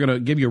minutes, we're going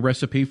to give you a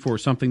recipe for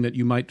something that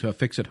you might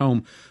fix at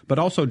home. But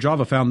also,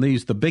 Java found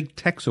these, the Big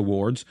Tex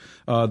Awards.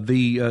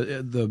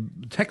 The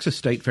Texas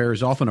State Fair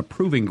is often a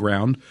proving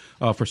ground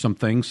for some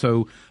things.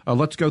 So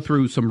let's go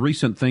through some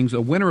recent things.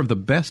 A winner of the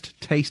Best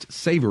Taste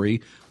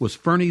Savory was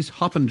Fernie's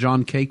Hoppin'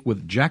 John Cake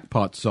with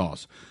jackpot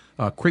sauce.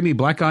 Creamy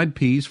black-eyed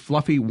peas,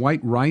 fluffy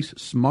white rice,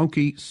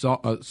 spicy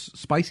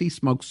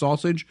smoked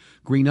sausage,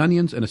 green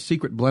onions, and a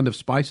secret blend of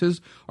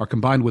spices are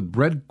combined with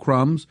bread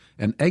crumbs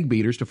and egg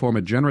beaters to form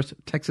a generous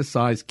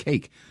Texas-sized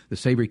cake. The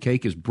savory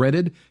cake is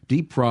breaded,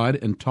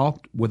 deep-fried, and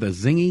topped with a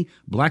zingy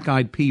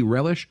black-eyed pea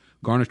relish,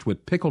 garnished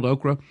with pickled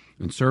okra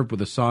and served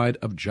with a side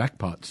of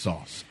jackpot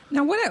sauce.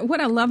 Now, what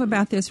I love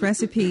about this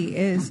recipe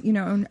is,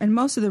 and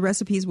most of the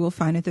recipes we'll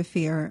find at the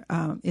fair,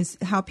 is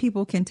how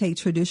people can take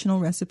traditional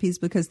recipes,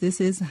 because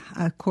this is,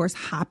 of course,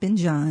 Hoppin'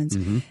 John's,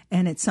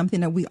 and it's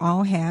something that we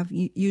all have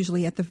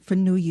usually for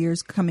New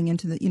Year's coming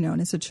into the,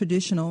 and it's a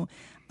traditional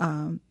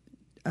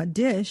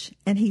dish,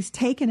 and he's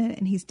taken it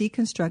and he's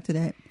deconstructed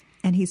it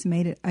and he's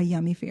made it a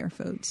yummy fair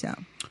food. So,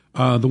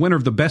 the winner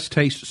of the Best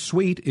Taste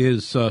Sweet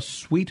is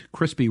Sweet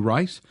Crispy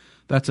Rice.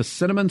 That's a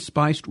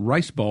cinnamon-spiced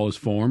rice ball is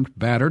formed,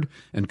 battered,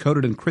 and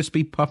coated in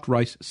crispy puffed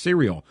rice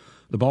cereal.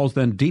 The ball is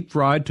then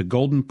deep-fried to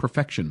golden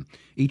perfection.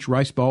 Each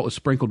rice ball is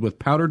sprinkled with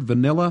powdered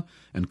vanilla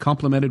and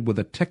complemented with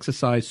a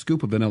Texas-sized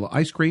scoop of vanilla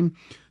ice cream.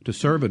 To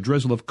serve, a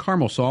drizzle of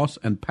caramel sauce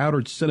and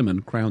powdered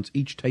cinnamon crowns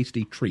each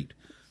tasty treat.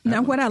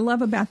 Now, what I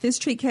love about this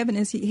treat, Kevin,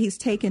 is he's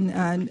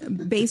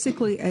taken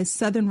basically a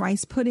southern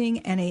rice pudding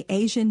and an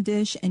Asian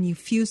dish, and you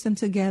fuse them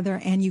together,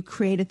 and you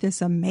created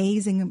this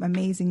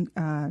amazing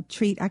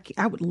treat.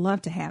 I would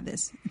love to have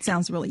this. It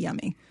sounds really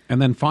yummy.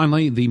 And then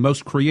finally, the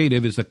most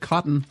creative is the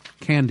cotton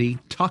candy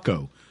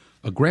taco.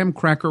 A graham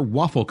cracker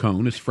waffle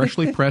cone is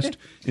freshly pressed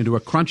into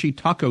a crunchy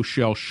taco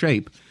shell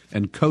shape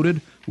and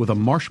coated with a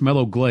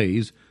marshmallow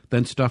glaze,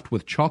 then stuffed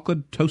with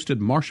chocolate,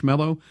 toasted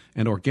marshmallow,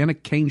 and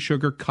organic cane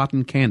sugar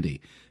cotton candy.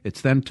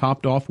 It's then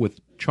topped off with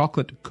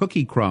chocolate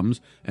cookie crumbs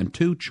and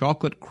 2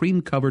 chocolate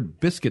cream-covered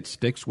biscuit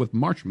sticks with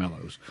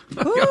marshmallows.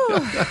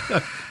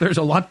 There's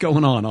a lot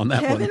going on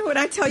that Kevin, one. when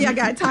I tell you I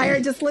got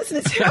tired just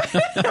listening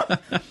to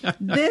it.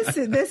 This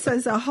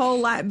is a whole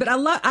lot. But I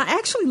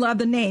actually love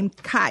the name,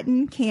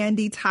 Cotton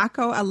Candy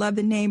Taco. I love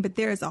the name, but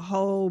there is a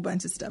whole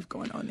bunch of stuff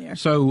going on there.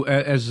 So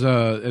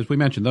as we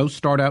mentioned, those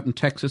start out in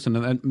Texas, and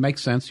that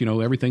makes sense.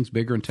 Everything's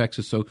bigger in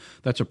Texas, so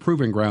that's a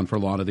proving ground for a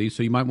lot of these.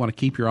 So you might want to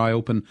keep your eye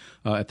open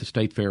at the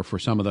State Fair for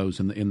some of those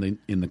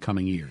in the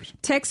coming years.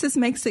 Texas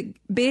makes it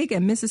big,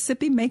 and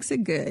Mississippi makes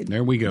it good.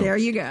 There we go. There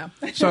you go.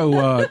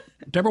 So,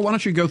 Deborah, why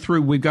don't you go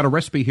through? We've got a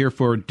recipe here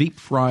for deep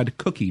fried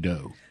cookie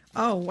dough.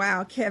 Oh,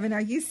 wow, Kevin,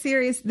 are you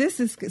serious? This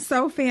is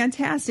so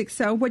fantastic.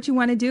 So what you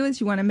want to do is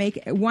you want to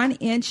make 1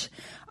 inch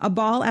a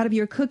ball out of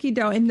your cookie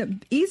dough. And the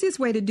easiest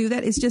way to do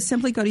that is just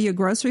simply go to your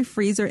grocery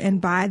freezer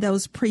and buy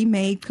those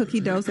pre-made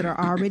cookie doughs that are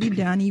already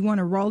done. You want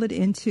to roll it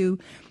into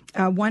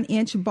a 1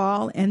 inch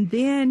ball, and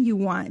then you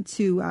want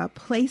to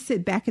place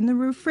it back in the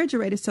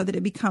refrigerator so that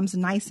it becomes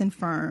nice and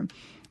firm.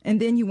 And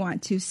then you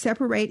want to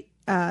separate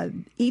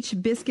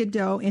each biscuit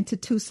dough into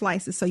 2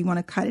 slices. So you want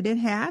to cut it in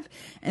half,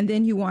 and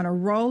then you want to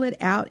roll it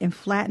out and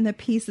flatten the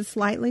pieces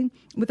slightly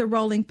with a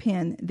rolling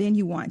pin. Then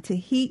you want to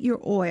heat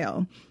your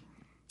oil.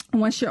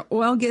 Once your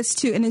oil gets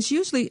to, and it's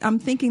usually, I'm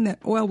thinking that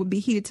oil would be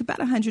heated to about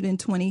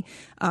 120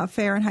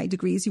 Fahrenheit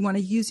degrees. You want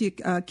to use your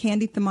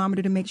candy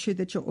thermometer to make sure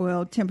that your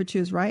oil temperature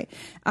is right.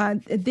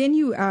 Then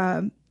you,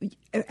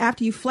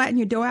 after you flatten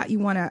your dough out, you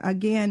want to,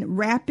 again,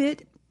 wrap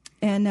it.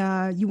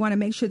 And you want to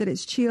make sure that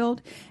it's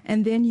chilled,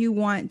 and then you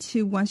want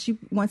to once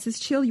it's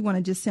chilled, you want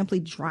to just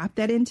simply drop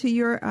that into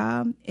your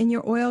in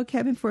your oil,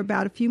 Kevin, for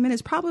about a few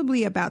minutes,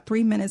 probably about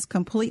 3 minutes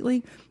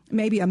completely,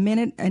 maybe a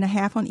minute and a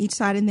half on each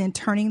side, and then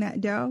turning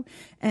that dough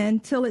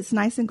until it's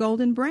nice and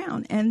golden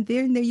brown. And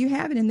there you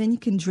have it, and then you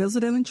can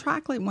drizzle it in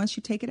chocolate once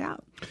you take it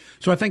out.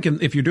 So I think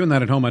if you're doing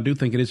that at home, I do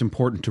think it is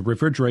important to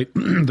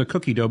refrigerate the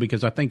cookie dough,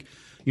 because I think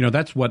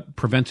that's what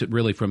prevents it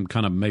really from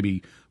kind of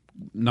maybe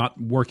not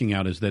working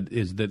out, is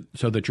that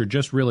so that you're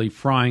just really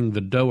frying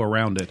the dough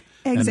around it,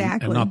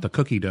 exactly, and not the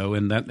cookie dough,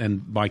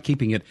 and by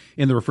keeping it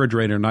in the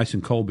refrigerator nice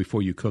and cold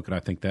before you cook it, I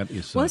think that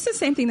is well, it's the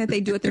same thing that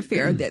they do at the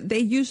fair.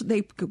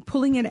 They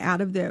pulling it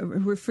out of the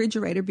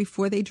refrigerator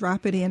before they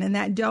drop it in, and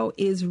that dough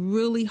is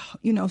really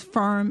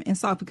firm and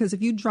soft, because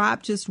if you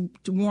drop just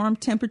warm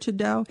temperature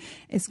dough,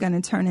 it's going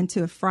to turn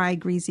into a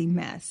fried greasy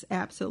mess.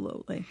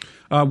 Absolutely.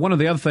 One of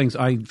the other things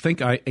I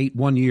think I ate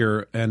one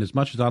year, and as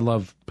much as I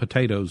love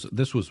potatoes,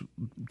 this was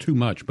too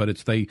much, but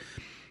it's they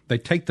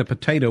take the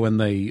potato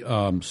and they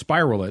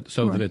spiral it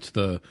so that it's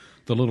the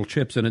little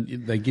chips, and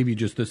they give you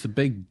just this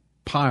big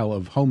pile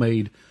of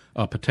homemade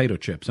potato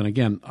chips. And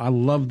again, I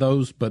love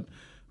those, but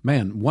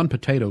man, one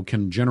potato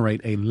can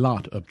generate a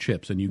lot of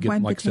chips, and you get,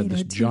 one like potato, I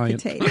said, this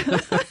giant.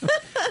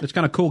 It's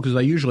kind of cool because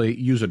they usually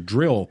use a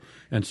drill,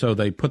 and so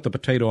they put the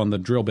potato on the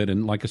drill bit,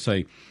 and like I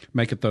say,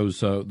 make it those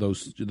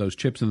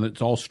chips, and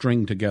it's all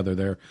stringed together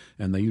there.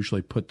 And they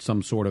usually put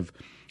some sort of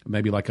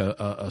maybe like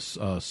a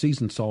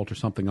seasoned salt or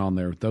something on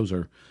there. Those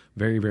are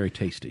very, very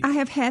tasty. I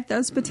have had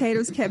those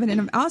potatoes, Kevin, and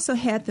I've also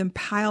had them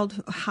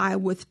piled high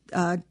with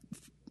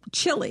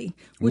chili,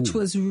 which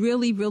was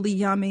really, really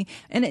yummy.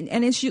 And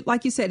it's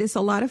like you said, it's a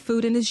lot of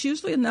food, and it's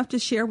usually enough to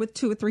share with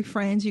 2 or 3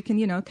 friends. You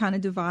can, kind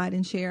of divide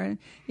and share.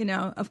 And,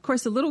 of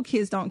course, the little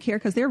kids don't care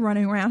because they're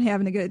running around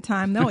having a good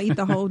time. They'll eat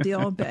the whole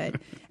deal.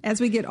 But as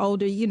we get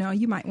older,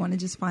 you might want to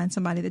just find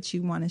somebody that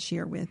you want to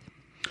share with.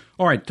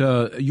 All right.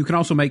 You can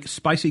also make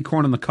spicy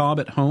corn on the cob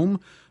at home.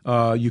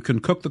 You can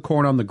cook the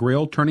corn on the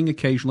grill, turning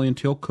occasionally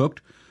until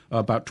cooked.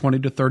 about 20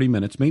 to 30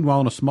 minutes.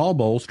 Meanwhile, in a small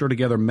bowl, stir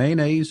together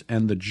mayonnaise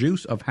and the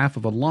juice of half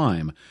of a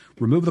lime.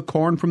 Remove the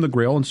corn from the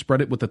grill and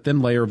spread it with a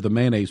thin layer of the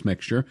mayonnaise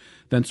mixture.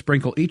 Then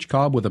sprinkle each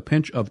cob with a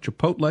pinch of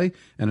chipotle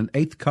and an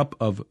eighth cup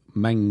of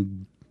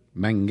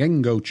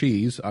mangengo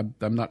cheese.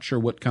 I'm not sure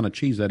what kind of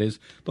cheese that is.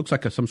 Looks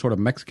like some sort of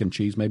Mexican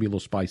cheese, maybe a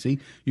little spicy.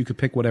 You could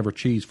pick whatever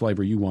cheese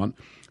flavor you want.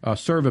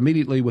 Serve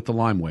immediately with the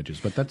lime wedges,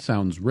 but that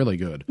sounds really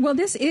good. Well,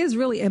 this is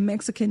really a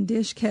Mexican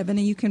dish, Kevin,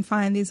 and you can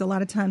find these a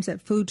lot of times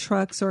at food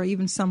trucks or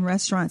even some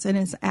restaurants, and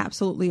it's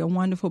absolutely a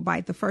wonderful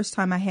bite. The first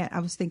time I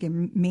was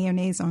thinking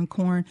mayonnaise on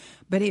corn,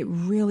 but it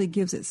really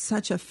gives it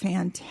such a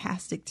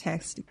fantastic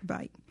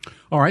bite.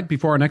 All right,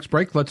 before our next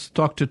break, let's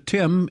talk to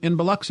Tim in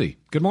Biloxi.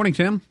 Good morning,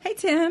 Tim. Hey,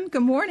 Tim.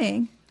 Good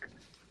morning.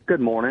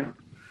 Good morning.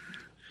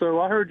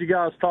 So I heard you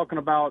guys talking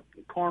about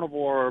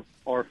carnivore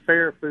or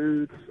fair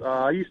foods.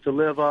 I used to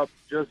live up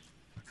just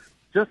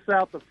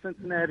south of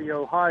Cincinnati,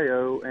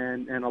 Ohio,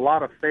 and a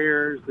lot of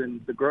fairs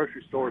and the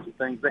grocery stores and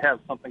things, they have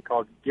something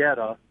called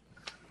Geta,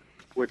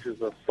 which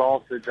is a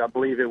sausage. I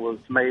believe it was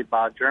made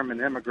by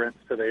German immigrants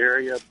to the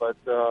area, but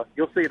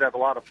you'll see it at a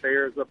lot of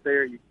fairs up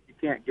there. You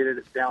can't get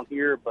it down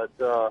here, but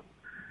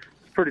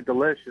it's pretty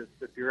delicious.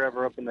 If you're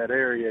ever up in that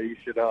area, you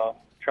should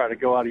try to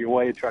go out of your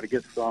way and try to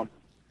get some.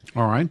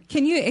 All right.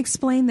 Can you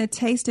explain the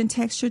taste and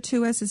texture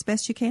to us as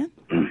best you can?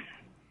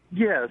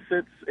 Yes,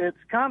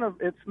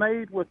 it's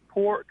made with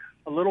pork,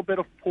 a little bit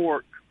of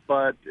pork,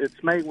 but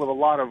it's made with a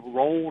lot of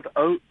rolled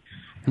oats.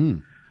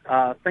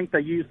 I think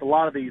they used a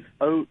lot of these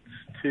oats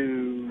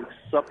to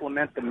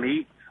supplement the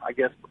meat, I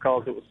guess,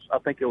 because I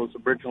think it was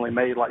originally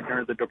made like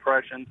during the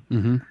Depression.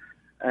 Mm-hmm.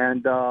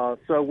 And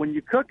so when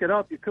you cook it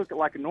up, you cook it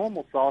like a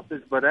normal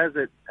sausage, but as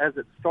it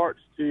starts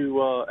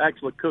to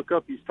actually cook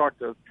up, you start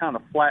to kind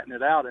of flatten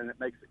it out, and it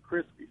makes it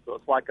crispy. So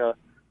it's like a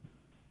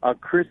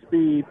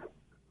crispy,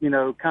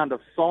 kind of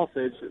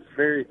sausage. It's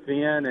very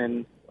thin,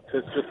 and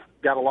it's just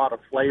got a lot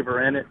of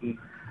flavor in it. And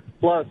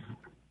plus,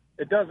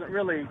 it doesn't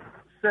really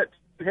sit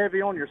too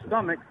heavy on your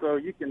stomach, so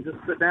you can just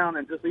sit down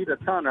and just eat a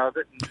ton of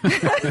it and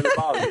it won't really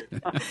bother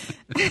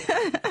you.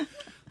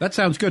 That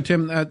sounds good,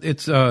 Tim.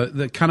 It's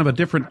the kind of a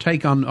different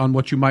take on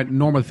what you might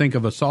normally think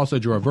of a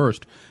sausage or a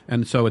wurst,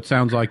 and so it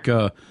sounds like,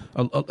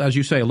 as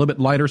you say, a little bit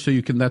lighter. So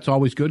you can. That's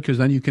always good because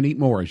then you can eat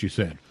more, as you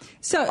said.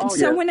 So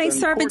yes. When they and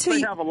serve of it course to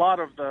you, they have a lot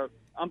of the.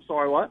 I'm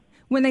sorry, what?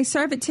 When they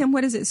serve it, Tim,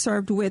 what is it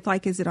served with?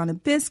 Like, is it on a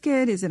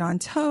biscuit? Is it on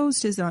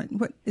toast?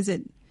 What is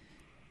it?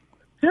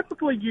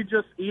 Typically, you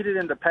just eat it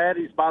into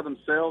patties by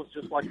themselves,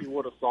 just like you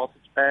would a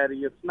sausage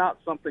patty. It's not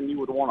something you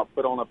would want to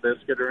put on a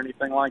biscuit or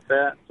anything like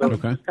that. So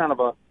It's just kind of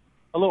a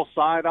little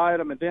side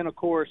item. And then, of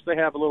course, they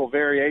have little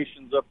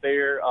variations up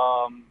there.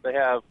 They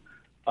have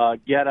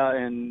Geta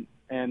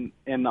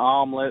and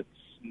omelets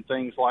and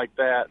things like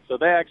that. So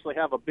they actually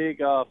have a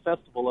big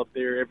festival up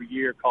there every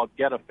year called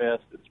Geta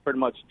Fest. It's pretty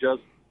much just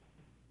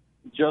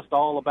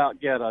all about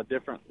Geta,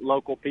 different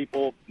local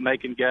people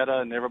making Geta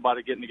and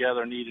everybody getting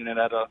together and eating it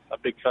at a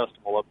big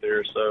festival up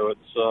there. So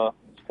it's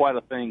quite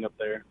a thing up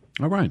there.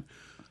 All right.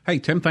 Hey,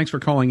 Tim, thanks for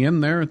calling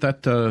in there.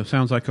 That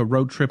sounds like a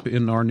road trip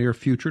in our near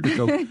future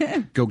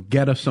to go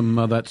get us some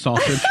of that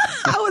sausage.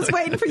 I was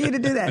waiting for you to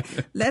do that.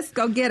 Let's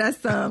go get us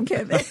some,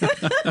 Kevin.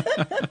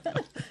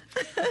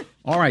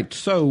 All right,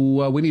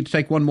 so we need to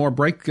take one more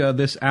break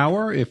this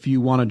hour. If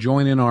you want to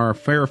join in our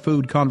fair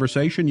food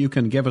conversation, you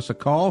can give us a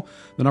call.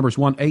 The number is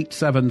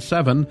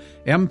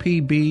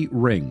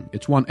 1-877-MPB-RING.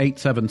 It's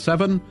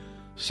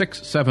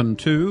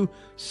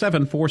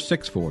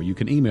 1-877-672-7464. You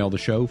can email the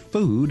show,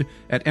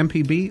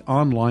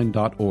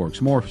 food@mpbonline.org.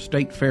 Some more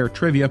state fair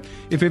trivia.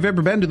 If you've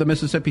ever been to the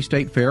Mississippi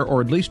State Fair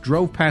or at least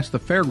drove past the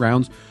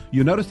fairgrounds,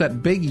 you notice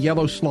that big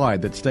yellow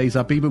slide that stays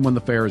up even when the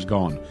fair is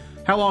gone.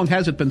 How long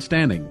has it been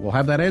standing? We'll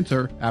have that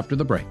answer after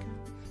the break.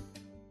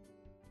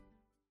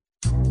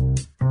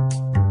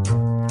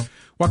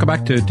 Welcome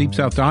back to Deep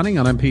South Dining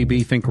on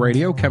MPB Think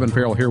Radio. Kevin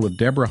Farrell here with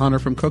Deborah Hunter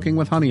from Cooking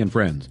with Honey and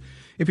Friends.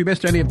 If you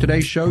missed any of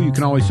today's show, you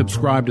can always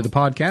subscribe to the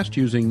podcast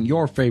using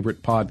your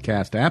favorite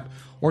podcast app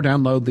or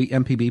download the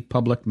MPB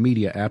Public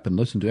Media app and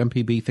listen to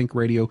MPB Think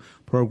Radio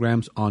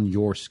programs on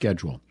your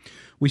schedule.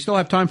 We still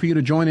have time for you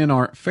to join in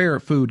our fair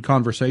food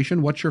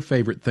conversation. What's your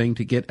favorite thing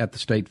to get at the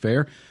State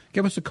Fair?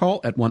 Give us a call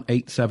at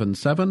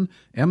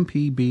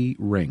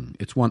 1-877-MPB-RING.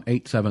 It's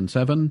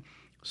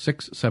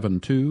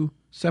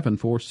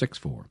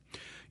 1-877-672-7464.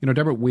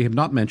 Deborah, we have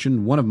not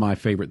mentioned one of my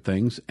favorite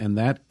things, and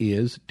that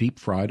is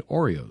deep-fried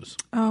Oreos.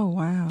 Oh,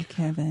 wow,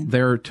 Kevin.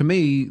 They're, to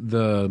me,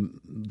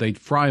 they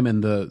fry them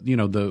in the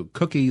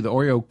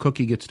Oreo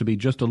cookie gets to be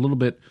just a little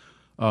bit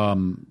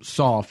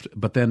soft,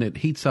 but then it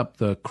heats up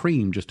the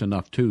cream just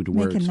enough, too, to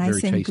where it's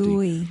nice very and tasty.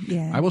 Gooey.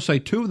 Yeah. I will say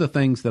two of the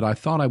things that I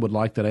thought I would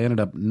like that I ended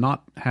up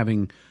not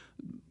having,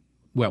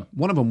 well,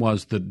 one of them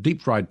was the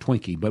deep-fried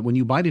Twinkie, but when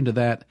you bite into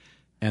that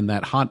and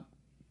that hot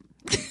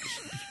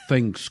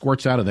thing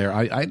squirts out of there.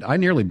 I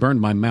nearly burned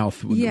my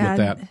mouth with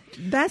that.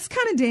 That's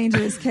kind of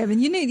dangerous, Kevin.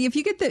 You need if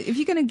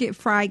you're going to get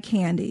fried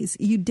candies,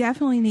 you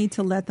definitely need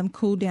to let them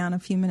cool down a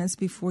few minutes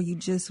before you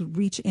just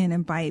reach in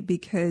and bite,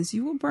 because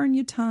you will burn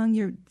your tongue,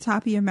 your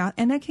top of your mouth,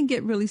 and that can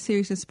get really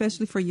serious,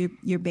 especially for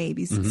your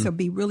babies. Mm-hmm. So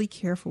be really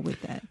careful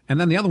with that. And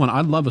then the other one,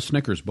 I love a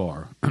Snickers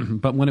bar,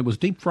 but when it was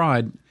deep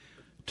fried,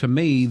 to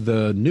me,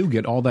 the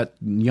nougat, all that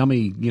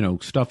yummy,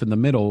 stuff in the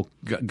middle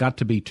got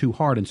to be too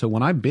hard. And so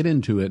when I bit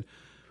into it,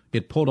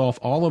 it pulled off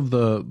all of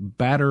the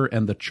batter,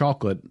 and the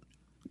chocolate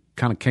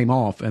kind of came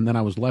off. And then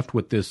I was left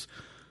with this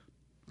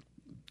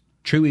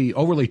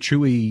overly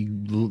chewy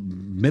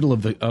middle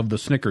of the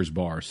Snickers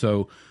bar.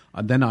 So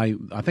then I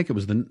think it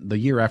was the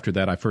year after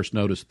that I first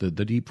noticed the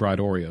deep fried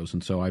Oreos.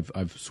 And so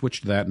I've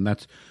switched to that, and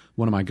that's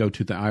one of my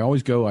go-to things.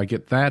 I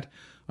get that.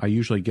 I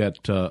usually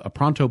get a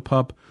Pronto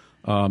Pup.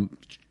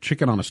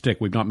 Chicken on a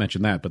stick, we've not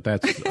mentioned that, but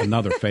that's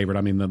another favorite.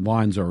 I mean, the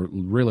lines are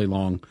really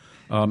long.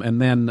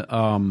 And then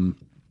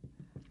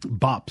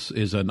Bops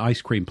is an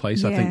ice cream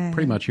place, I think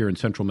pretty much here in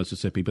central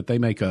Mississippi, but they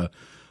make I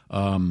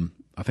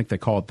think they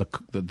call it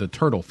the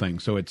turtle thing.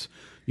 So it's,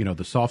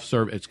 the soft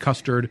serve, it's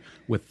custard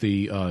with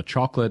the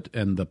chocolate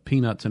and the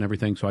peanuts and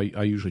everything. So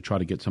I usually try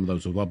to get some of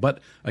those as well.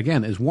 But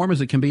again, as warm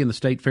as it can be in the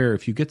State Fair,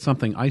 if you get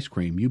something ice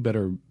cream, you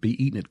better be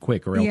eating it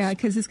quick or else. Yeah,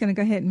 because it's going to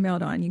go ahead and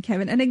melt on you,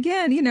 Kevin. And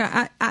again,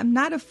 I'm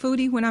not a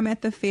foodie when I'm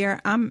at the fair.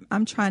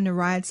 I'm trying to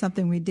ride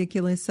something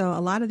ridiculous. So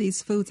a lot of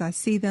these foods, I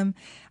see them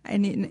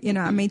and,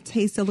 I may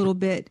taste a little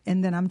bit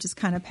and then I'm just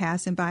kind of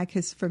passing by,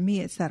 because for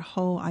me, it's that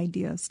whole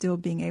idea of still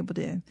being able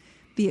to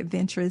be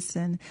adventurous,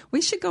 and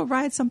we should go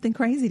ride something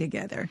crazy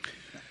together.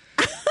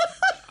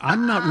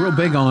 I'm not real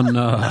big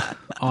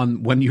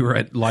on when you're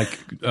at like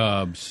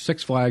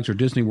Six Flags or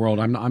Disney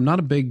World. I'm not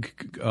a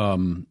big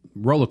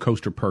roller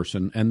coaster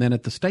person, and then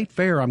at the State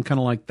Fair, I'm kind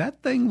of like,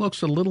 that thing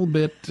looks a little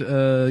bit,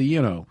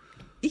 Yeah.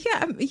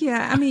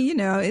 I mean,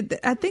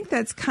 I think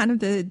that's kind of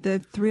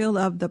the thrill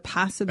of the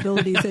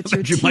possibilities that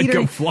you're teetering. You might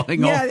go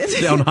flying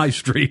off down High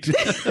Street.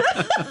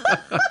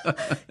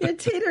 You're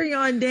teetering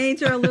on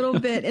danger a little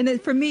bit. And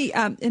for me,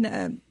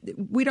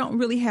 we don't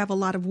really have a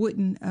lot of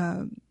wooden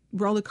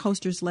roller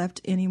coasters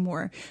left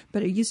anymore,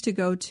 but I used to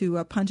go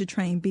to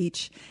Pontchartrain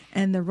Beach,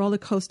 and the roller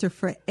coaster,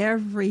 for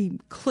every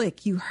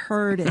click you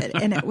heard it,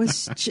 and it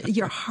was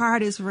your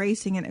heart is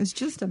racing, and it was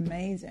just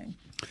amazing.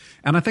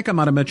 And I think I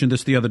might have mentioned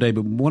this the other day,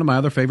 but one of my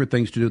other favorite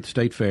things to do at the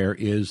State Fair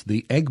is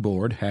the Egg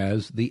Board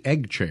has the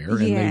egg chair, and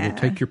they will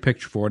take your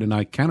picture for it. And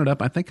I counted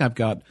up, I think I've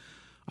got,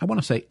 I want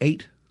to say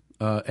 8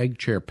 egg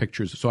chair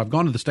pictures. So I've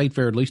gone to the State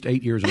Fair at least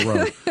 8 years in a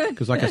row,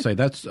 because like I say,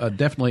 that's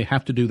definitely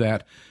have to do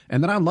that.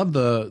 And then I love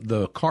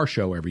the car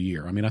show every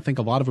year. I mean, I think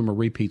a lot of them are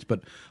repeats,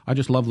 but I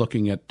just love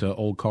looking at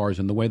old cars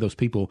and the way those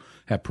people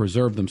have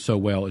preserved them so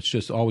well. It's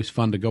just always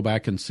fun to go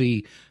back and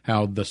see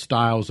how the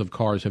styles of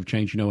cars have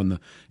changed. In the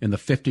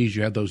 50s,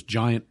 you had those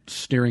giant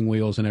steering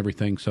wheels and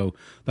everything. So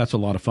that's a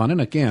lot of fun. And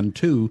again,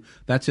 too,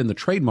 that's in the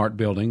Trade Mart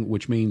building,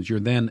 which means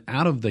you're then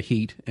out of the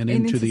heat and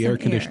into the air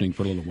conditioning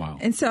for a little while.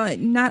 And so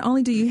not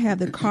only do you have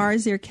the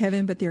cars there,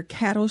 Kevin, but there are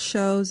cattle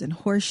shows and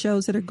horse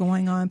shows that are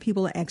going on.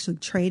 People are actually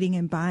trading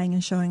and buying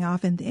and showing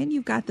off. And then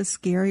you've got the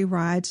scary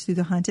rides through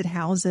the haunted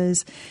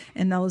houses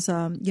and those,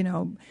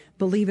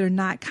 believe it or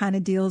not kind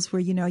of deals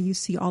where, you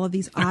see all of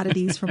these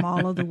oddities from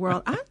all over the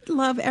world. I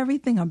love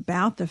everything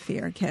about the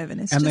fair, Kevin.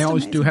 It's and just they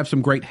always amazing. do have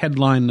some great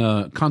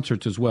headline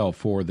concerts as well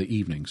for the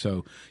evening.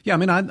 So, yeah, I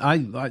mean, I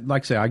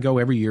like I say, I go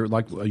every year.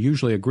 Like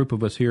usually a group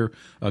of us here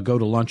go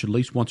to lunch at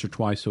least once or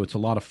twice. So it's a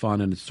lot of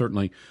fun, and it's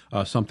certainly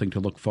something to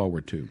look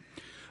forward to.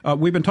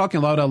 We've been talking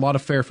about a lot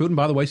of fair food, and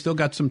by the way, still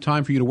got some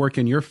time for you to work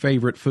in your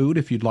favorite food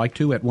if you'd like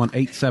to at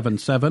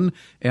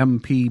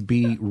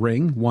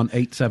 1-877-MPB-RING,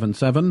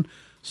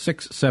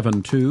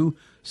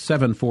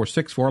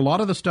 1-877-672-7464. A lot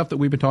of the stuff that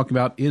we've been talking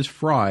about is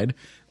fried.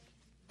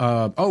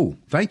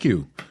 Thank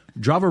you.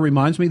 Java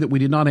reminds me that we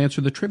did not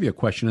answer the trivia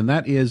question, and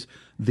that is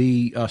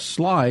the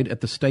slide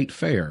at the State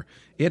Fair.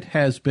 It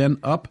has been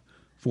up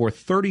for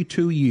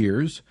 32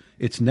 years.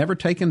 It's never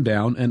taken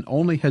down and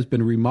only has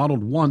been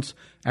remodeled once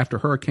after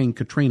Hurricane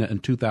Katrina in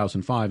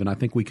 2005, and I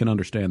think we can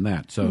understand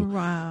that. So,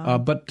 wow.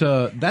 But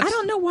that's... I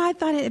don't know why I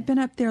thought it had been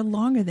up there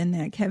longer than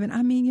that, Kevin.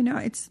 I mean,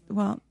 it's,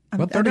 well...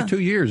 Well, 32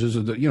 years is,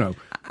 I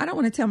don't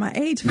want to tell my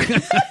age, but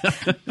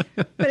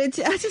I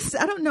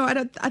don't know.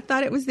 I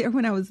thought it was there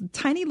when I was a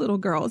tiny little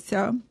girl,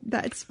 so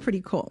that's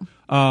pretty cool.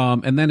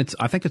 And then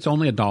I think it's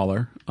only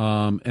 $1,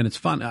 and it's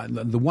fun.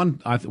 The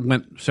one I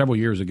went several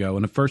years ago,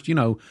 and at first,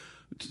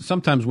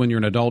 sometimes when you're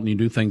an adult and you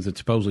do things that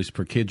supposedly is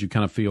for kids, you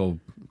kind of feel,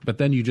 but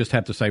then you just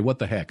have to say, what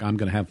the heck, I'm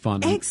going to have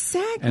fun.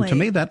 Exactly. And to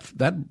me,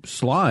 that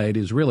slide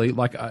is really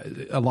like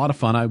a lot of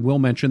fun. I will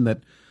mention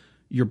that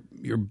your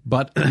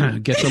butt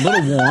gets a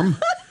little warm,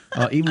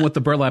 even with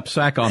the burlap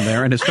sack on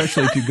there, and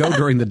especially if you go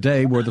during the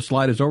day where the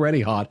slide is already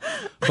hot.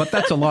 But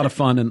that's a lot of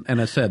fun, and as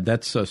I said,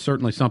 that's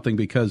certainly something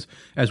because,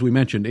 as we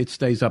mentioned, it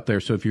stays up there.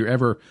 So if you're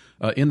ever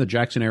in the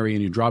Jackson area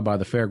and you drive by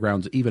the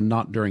fairgrounds, even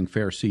not during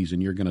fair season,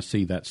 you're going to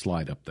see that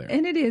slide up there.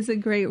 And it is a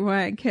great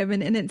ride,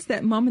 Kevin, and it's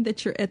that moment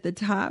that you're at the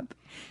top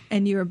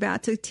and you're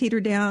about to teeter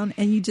down,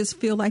 and you just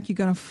feel like you're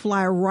going to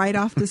fly right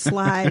off the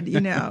slide.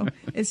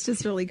 It's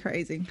just really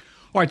crazy.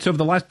 All right, so for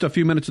the last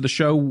few minutes of the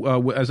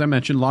show, as I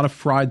mentioned, a lot of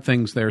fried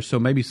things there, so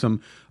maybe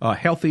some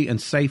healthy and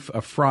safe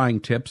frying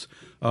tips.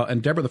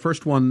 And Deborah, the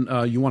first one,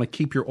 you want to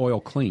keep your oil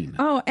clean.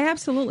 Oh,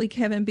 absolutely,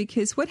 Kevin,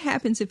 because what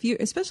happens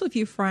especially if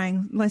you're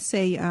frying, let's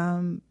say,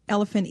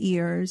 elephant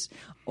ears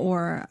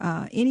or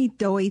any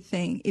doughy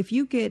thing, if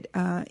you get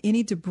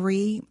any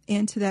debris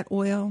into that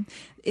oil,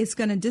 it's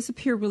going to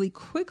disappear really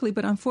quickly,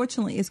 but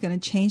unfortunately it's going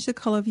to change the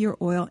color of your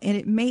oil, and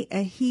it may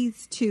adhere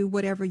to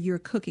whatever you're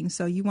cooking.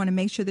 So you want to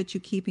make sure that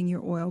you're keeping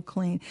your oil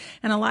clean.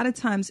 And a lot of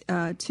times,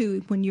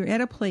 too, when you're at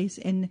a place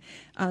and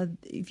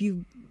if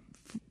you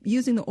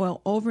using the oil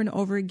over and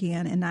over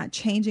again and not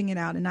changing it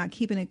out and not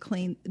keeping it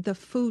clean, the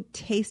food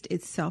taste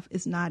itself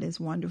is not as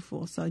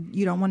wonderful. So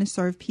you don't want to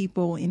serve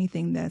people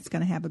anything that's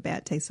going to have a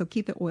bad taste. So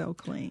keep the oil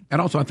clean. And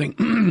also, I think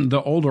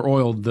the older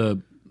oil,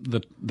 the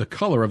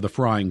color of the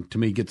frying to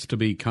me gets to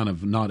be kind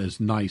of not as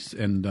nice,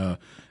 and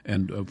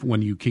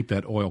when you keep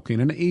that oil clean,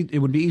 and it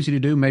would be easy to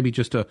do. Maybe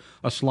just a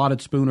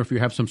slotted spoon, or if you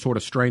have some sort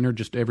of strainer,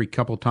 just every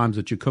couple of times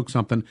that you cook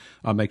something,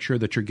 make sure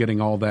that you're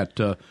getting all that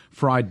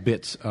fried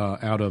bits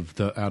out of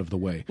the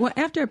way. Well,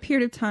 after a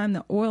period of time,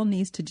 the oil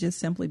needs to just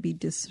simply be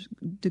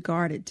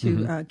discarded,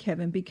 too,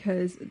 Kevin,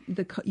 because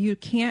you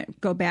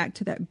can't go back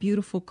to that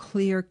beautiful,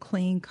 clear,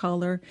 clean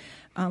color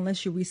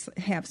unless you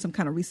have some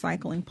kind of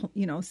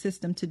recycling,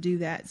 system to do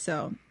that.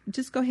 So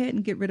just go ahead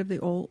and get rid of the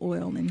old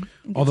oil.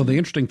 Although the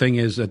interesting thing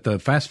is at the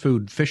fast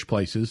food fish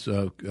places,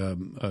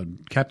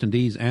 Captain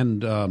D's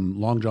and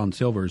Long John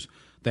Silver's,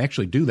 they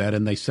actually do that,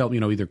 and they sell,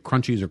 either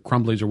crunchies or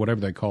crumblies or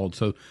whatever they're called.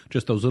 So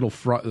just those little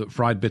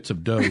fried bits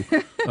of dough.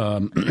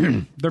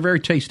 They're very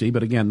tasty,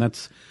 but again, I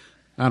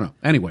don't know.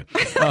 Anyway.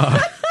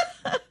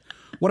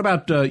 What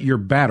about your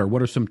batter?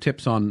 What are some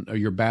tips on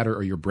your batter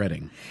or your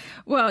breading?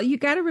 Well, you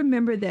got to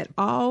remember that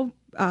all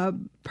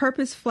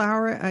purpose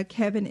flour,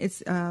 Kevin,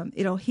 it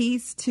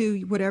adheres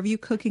to whatever you're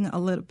cooking a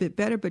little bit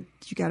better, but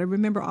you got to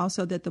remember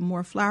also that the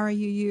more flour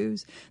you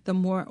use, the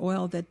more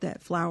oil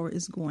that flour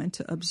is going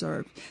to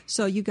absorb.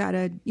 So you got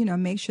to,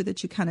 make sure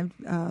that you're kind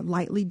of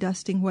lightly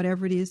dusting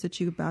whatever it is that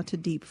you're about to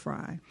deep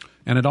fry.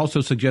 And it also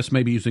suggests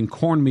maybe using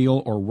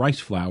cornmeal or rice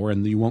flour,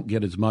 and you won't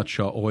get as much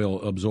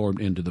oil absorbed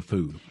into the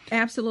food.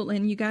 Absolutely.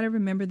 And you got to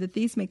remember that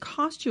these may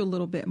cost you a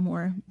little bit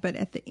more, but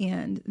at the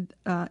end,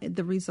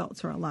 the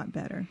results are a lot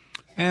better.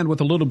 And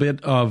with a little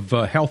bit of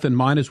health in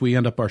mind as we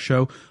end up our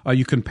show,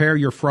 you can pair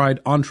your fried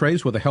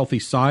entrees with a healthy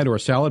side or a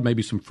salad,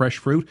 maybe some fresh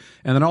fruit,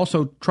 and then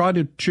also try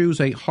to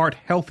choose a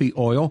heart-healthy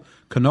oil: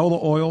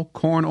 canola oil,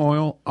 corn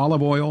oil,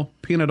 olive oil,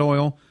 peanut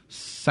oil,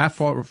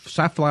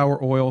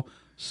 safflower oil,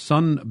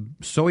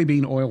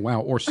 soybean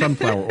oil, or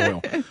sunflower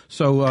oil.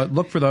 So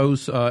look for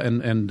those,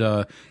 and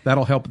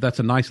that'll help. That's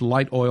a nice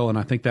light oil, and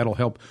I think that'll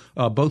help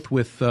both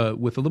with a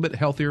little bit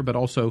healthier, but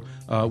also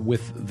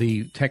with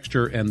the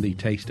texture and the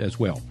taste as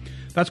well.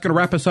 That's going to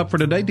wrap us up for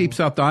today. Deep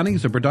South Dining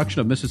is a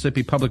production of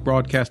Mississippi Public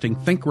Broadcasting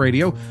Think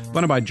Radio,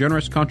 funded by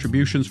generous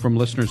contributions from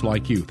listeners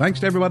like you. Thanks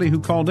to everybody who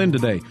called in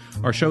today.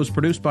 Our show is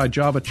produced by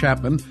Java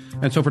Chapman.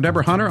 And so for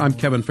Deborah Hunter, I'm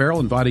Kevin Farrell,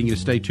 inviting you to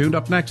stay tuned.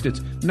 Up next,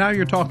 it's Now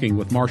You're Talking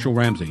with Marshall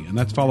Ramsey, and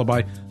that's followed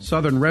by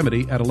Southern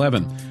Remedy at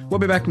 11. We'll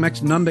be back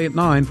next Monday at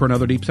 9 for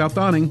another Deep South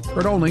Dining,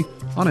 heard only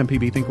on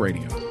MPB Think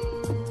Radio.